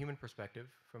least from the human perspective,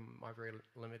 from my very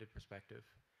limited perspective,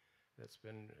 that's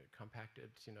been compacted,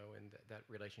 in that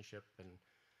relationship and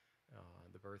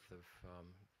the birth of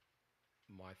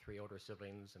my 3 older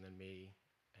siblings and then me,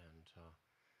 and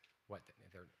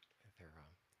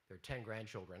their 10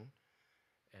 grandchildren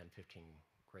and 15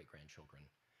 great-grandchildren.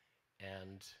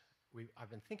 And I've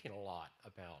been thinking a lot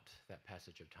about that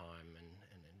passage of time and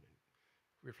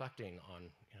reflecting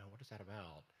on, what is that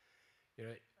about?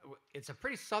 It's a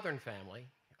pretty Southern family,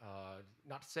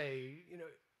 not to say,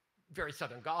 very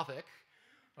Southern Gothic,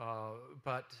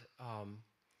 but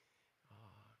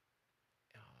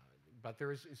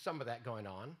there is some of that going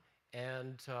on.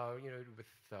 And, with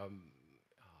the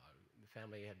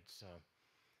family had,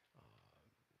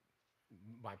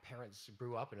 my parents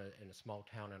grew up in a small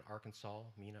town in Arkansas,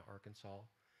 Mena, Arkansas,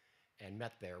 and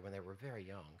met there when they were very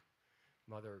young.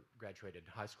 Mother graduated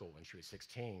high school when she was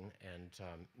 16 and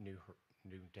knew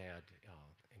Dad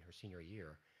in her senior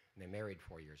year, and they married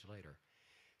 4 years later.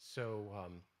 So,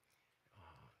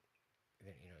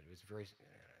 it was very,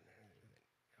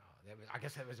 I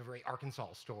guess that was a very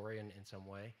Arkansas story in some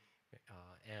way.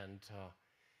 And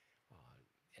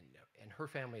her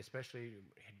family especially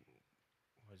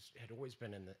had always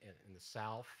been in the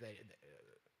South.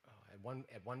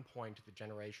 At one point, the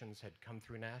generations had come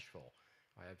through Nashville.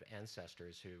 I have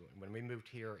ancestors who, when we moved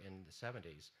here in the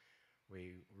 70s,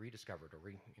 we rediscovered or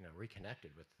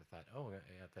reconnected with the thought,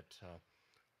 that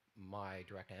my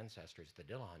direct ancestors, the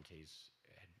Dillahunties,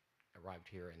 had arrived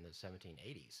here in the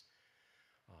 1780s.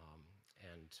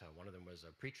 And one of them was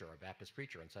a preacher, a Baptist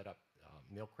preacher, and set up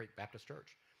Mill Creek Baptist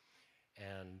Church.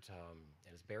 And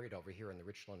is buried over here in the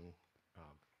Richland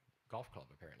Golf Club,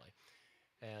 apparently.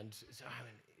 And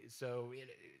so,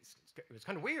 it was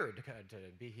kind of weird to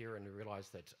be here and to realize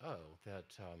that I'm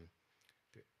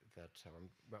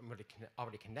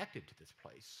already connected to this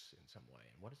place in some way.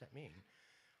 And what does that mean?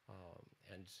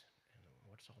 And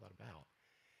what's all that about?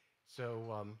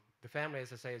 So the family,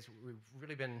 as I say, we've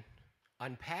really been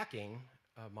unpacking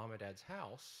Mom and Dad's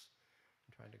house,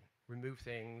 and trying to remove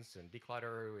things and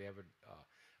declutter. We have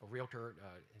a realtor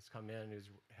has come in who's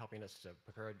helping us to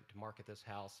prepare to market this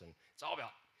house, and it's all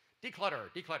about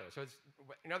declutter. So it's,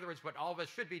 in other words, what all of us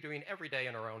should be doing every day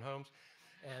in our own homes,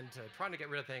 and trying to get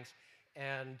rid of things.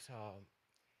 And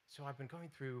so I've been going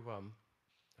through.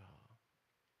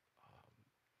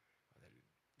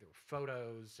 There were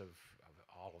photos of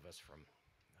all of us from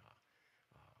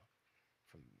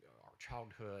our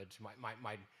childhood.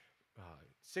 My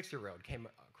 6-year-old came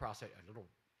across a little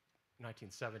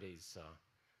 1970s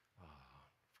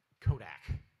Kodak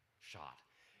shot,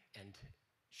 and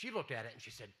she looked at it and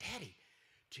she said, "Daddy,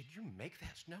 did you make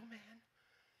that snowman?"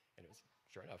 And it was,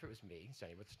 sure enough, it was me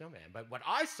standing with the snowman. But what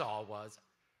I saw was,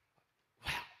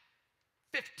 wow,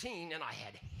 15, and I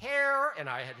had hair, and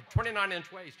I had a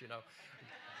 29-inch waist,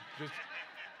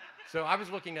 So I was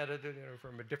looking at it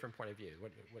from a different point of view.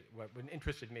 What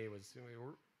interested me was we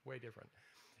were way different.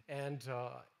 And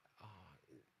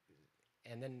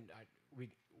then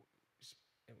we've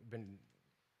been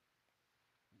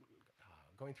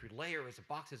going through layers of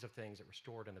boxes of things that were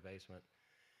stored in the basement.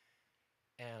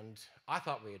 And I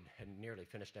thought we had nearly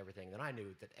finished everything. Then I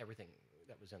knew that everything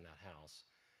that was in that house.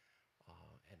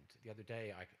 And the other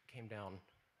day I came down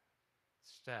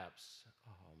steps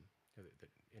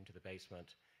into the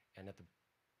basement, and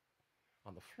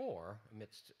on the floor,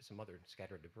 amidst some other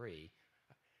scattered debris,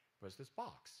 was this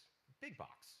box, big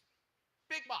box.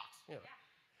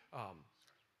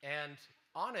 And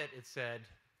on it, it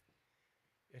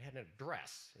had an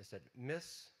address. It said,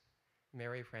 Miss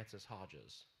Mary Frances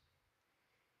Hodges,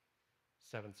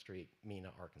 7th Street,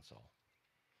 Mena, Arkansas.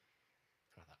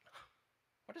 And I thought,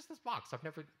 what is this box? I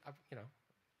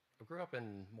grew up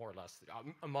in more or less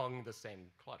among the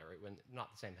same clutter.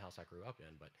 Not the same house I grew up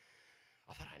in, but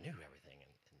I thought I knew everything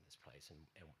in this place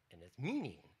and its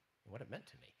meaning and what it meant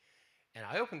to me. And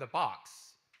I opened the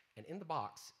box, and in the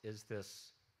box is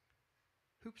this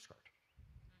hoop skirt.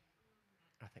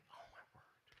 And I think, oh my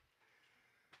word.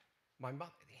 My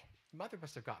mother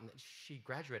must have gotten it. She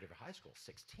graduated from high school,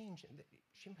 16.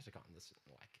 She must have gotten this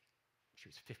like she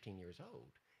was 15 years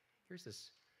old. Here's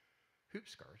this hoop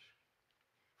skirt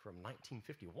from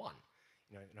 1951,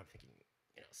 and I'm thinking,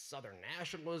 Southern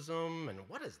nationalism, and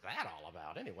what is that all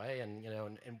about anyway? And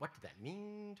and what did that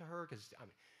mean to her? Because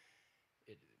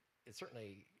it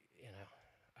certainly,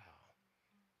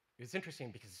 it's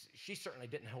interesting because she certainly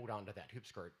didn't hold on to that hoop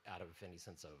skirt out of any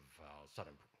sense of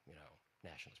Southern,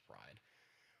 nationalist pride,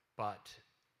 but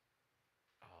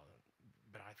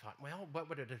I thought, well, what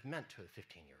would it have meant to a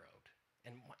 15-year-old?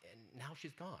 And now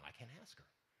she's gone. I can't ask her.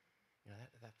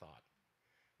 That thought.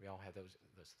 We all have those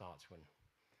thoughts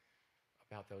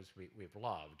about those we've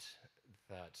loved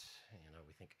that,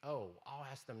 we think, oh, I'll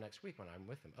ask them next week when I'm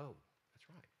with them. Oh, that's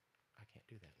right. I can't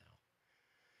do that now.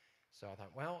 So I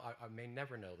thought, well, I may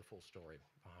never know the full story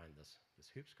behind this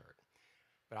hoop skirt.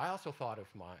 But I also thought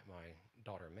of my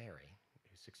daughter, Mary,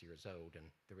 who's 6 years old, and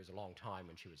there was a long time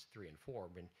when she was 3 and 4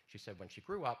 when she said when she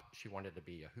grew up, she wanted to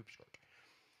be a hoop skirt.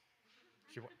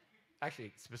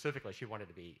 Actually, specifically, she wanted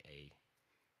to be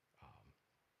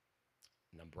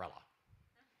an umbrella,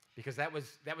 because that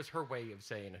was her way of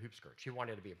saying a hoop skirt. She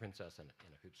wanted to be a princess in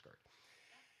a hoop skirt.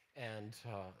 And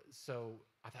so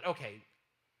I thought, okay,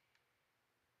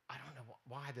 I don't know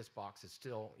why this box is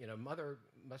still, Mother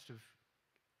must have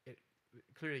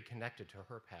clearly connected to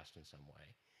her past in some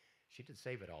way. She did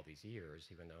save it all these years,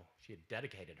 even though she had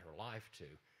dedicated her life to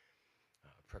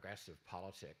progressive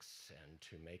politics and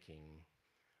to making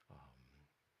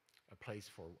a place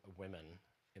for women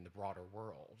in the broader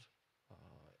world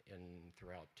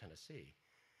throughout Tennessee.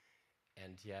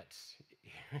 And yet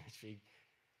she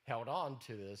held on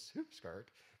to this hoop skirt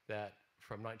that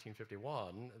from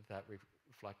 1951 that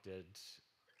reflected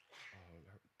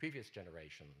previous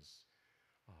generations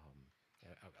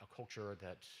a culture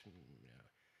that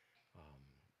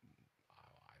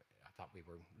I thought we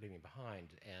were leaving behind.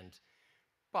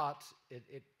 But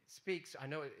it speaks, I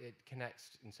know it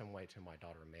connects in some way to my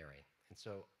daughter Mary. And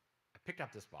so I picked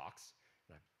up this box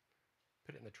and I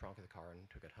put it in the trunk of the car and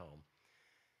took it home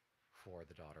for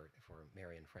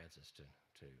Mary and Francis to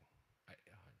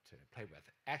play with.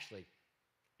 Actually,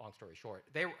 long story short,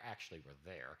 they were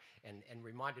there and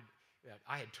reminded that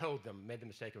I had told them, made the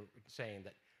mistake of saying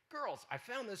that, girls, I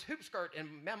found this hoop skirt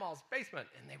in Mama's basement.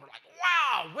 And they were like,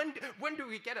 wow, when do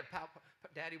we get it,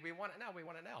 Daddy? We want it now, we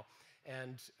want it now.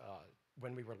 And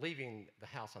when we were leaving the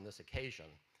house on this occasion,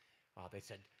 they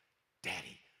said,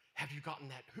 Daddy, have you gotten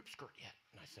that hoop skirt yet?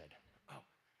 And I said, oh,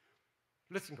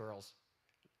 listen, girls,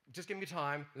 just give me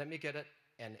time, let me get it,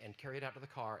 and carry it out to the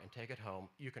car and take it home.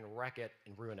 You can wreck it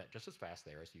and ruin it just as fast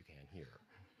there as you can here.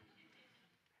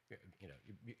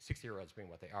 60-year-olds being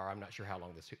what they are, I'm not sure how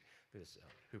long this hoop is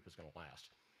going to last.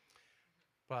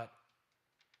 But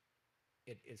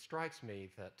it strikes me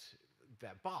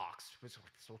that box was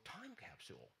this little time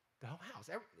capsule. The whole house,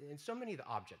 and so many of the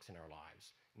objects in our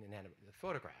lives, and the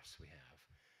photographs we have,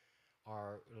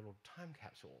 are little time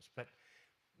capsules. But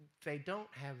they don't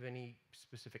have any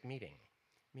specific meaning.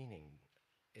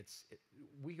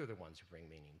 We are the ones who bring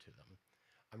meaning to them.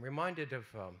 I'm reminded of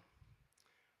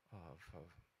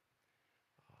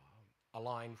a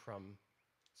line from,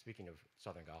 speaking of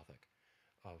Southern Gothic,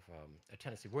 of a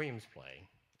Tennessee Williams play,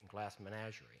 Glass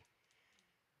Menagerie.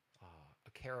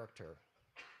 A character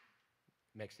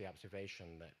makes the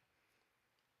observation that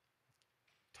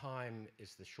time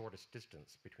is the shortest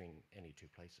distance between any two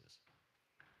places.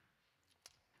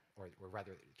 Or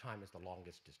rather, time is the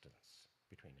longest distance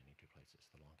between any two places,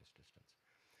 the longest distance.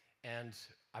 And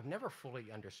I've never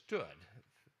fully understood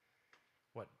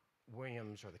what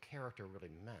Williams or the character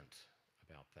really meant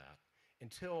about that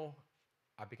until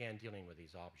I began dealing with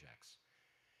these objects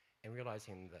and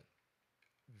realizing that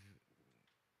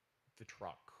the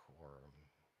truck or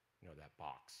that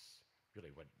box, really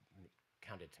what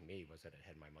counted to me was that it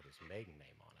had my mother's maiden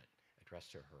name on it,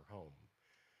 addressed to her home,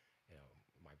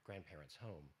 my grandparents'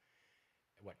 home.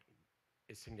 What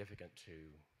is significant to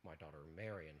my daughter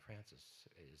Mary and Francis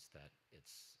is that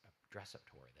it's a dress-up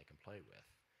toy they can play with.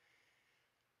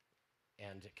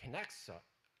 And it connects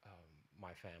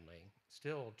my family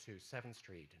still to 7th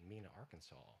Street in Mena,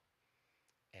 Arkansas,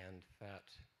 and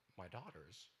that my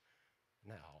daughters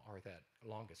now are that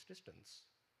longest distance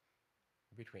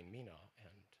between Mena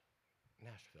and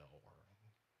Nashville,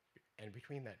 and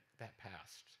between that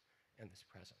past and this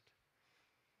present.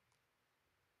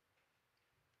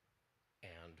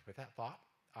 And with that thought,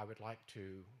 I would like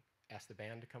to ask the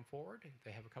band to come forward.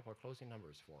 They have a couple of closing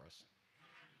numbers for us.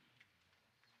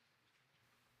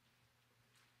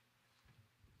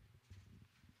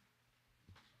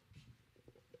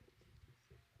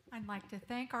 I'd like to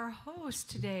thank our host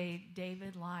today,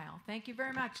 David Lyle. Thank you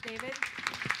very much, David.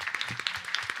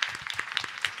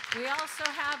 We also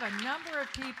have a number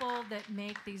of people that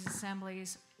make these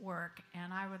assemblies work,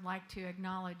 and I would like to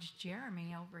acknowledge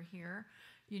Jeremy over here.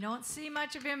 You don't see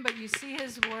much of him, but you see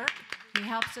his work. He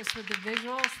helps us with the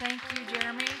visuals. Thank you,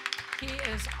 Jeremy. He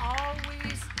is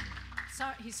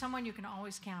he's someone you can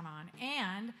always count on.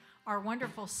 And our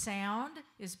wonderful sound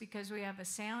is because we have a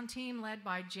sound team led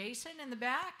by Jason in the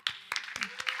back.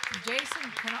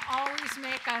 Jason can always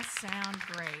make us sound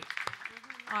great.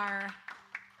 Our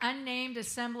unnamed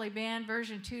assembly band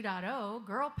version 2.0,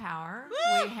 Girl Power,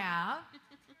 we have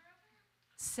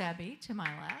Sebi to my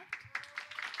left,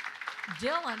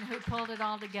 Dylan, who pulled it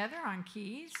all together on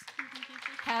keys,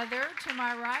 Heather to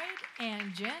my right,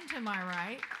 and Jen to my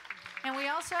right. And we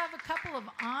also have a couple of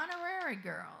honorary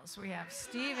girls. We have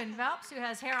Stephen Velps, who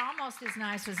has hair almost as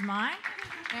nice as mine.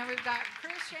 And we've got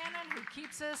Chris Shannon, who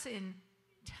keeps us in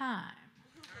time.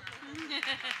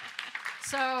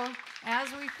 So as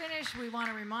we finish, we want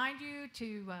to remind you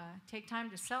to take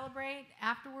time to celebrate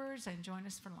afterwards and join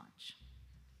us for lunch.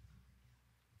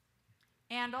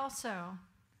 And also,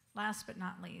 last but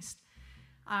not least,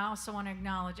 I also want to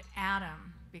acknowledge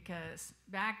Adam, because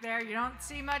back there you don't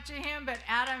see much of him, but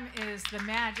Adam is the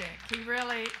magic. He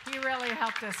really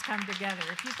helped us come together.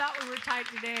 If you thought we were tight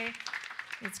today,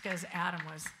 it's because Adam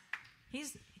was,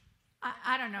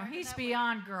 I don't know, he's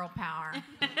beyond girl power.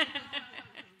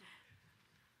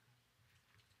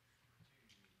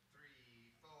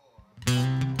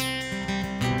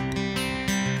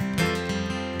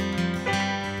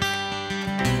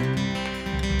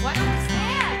 What was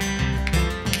that?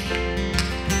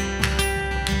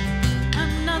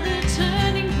 Another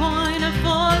turning point, a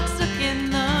fork stuck in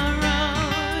the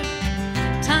road.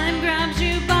 Time grabs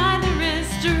you by the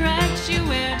wrist, directs you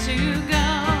where to go.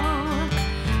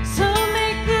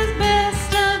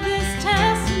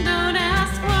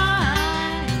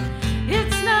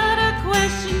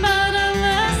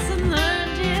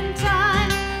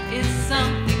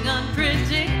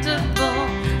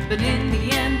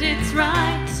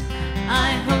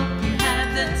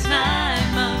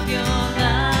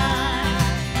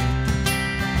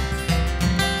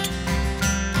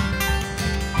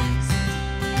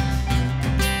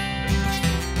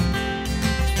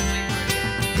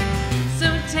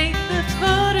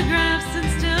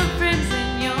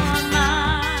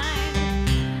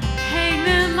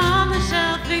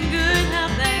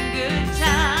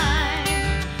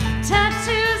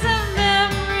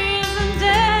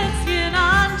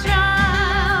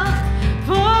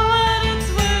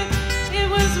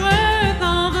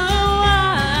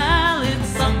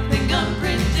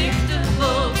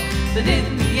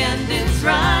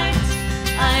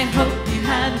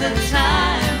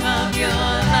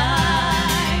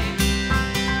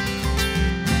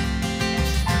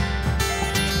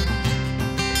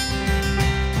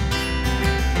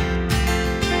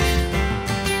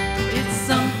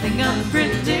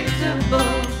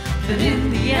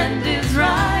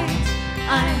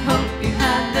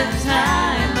 had the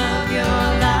time of your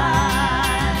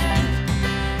life.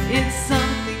 It's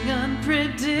something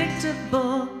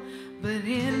unpredictable, but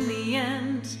in the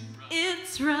end,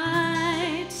 it's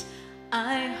right.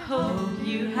 I hope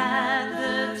you had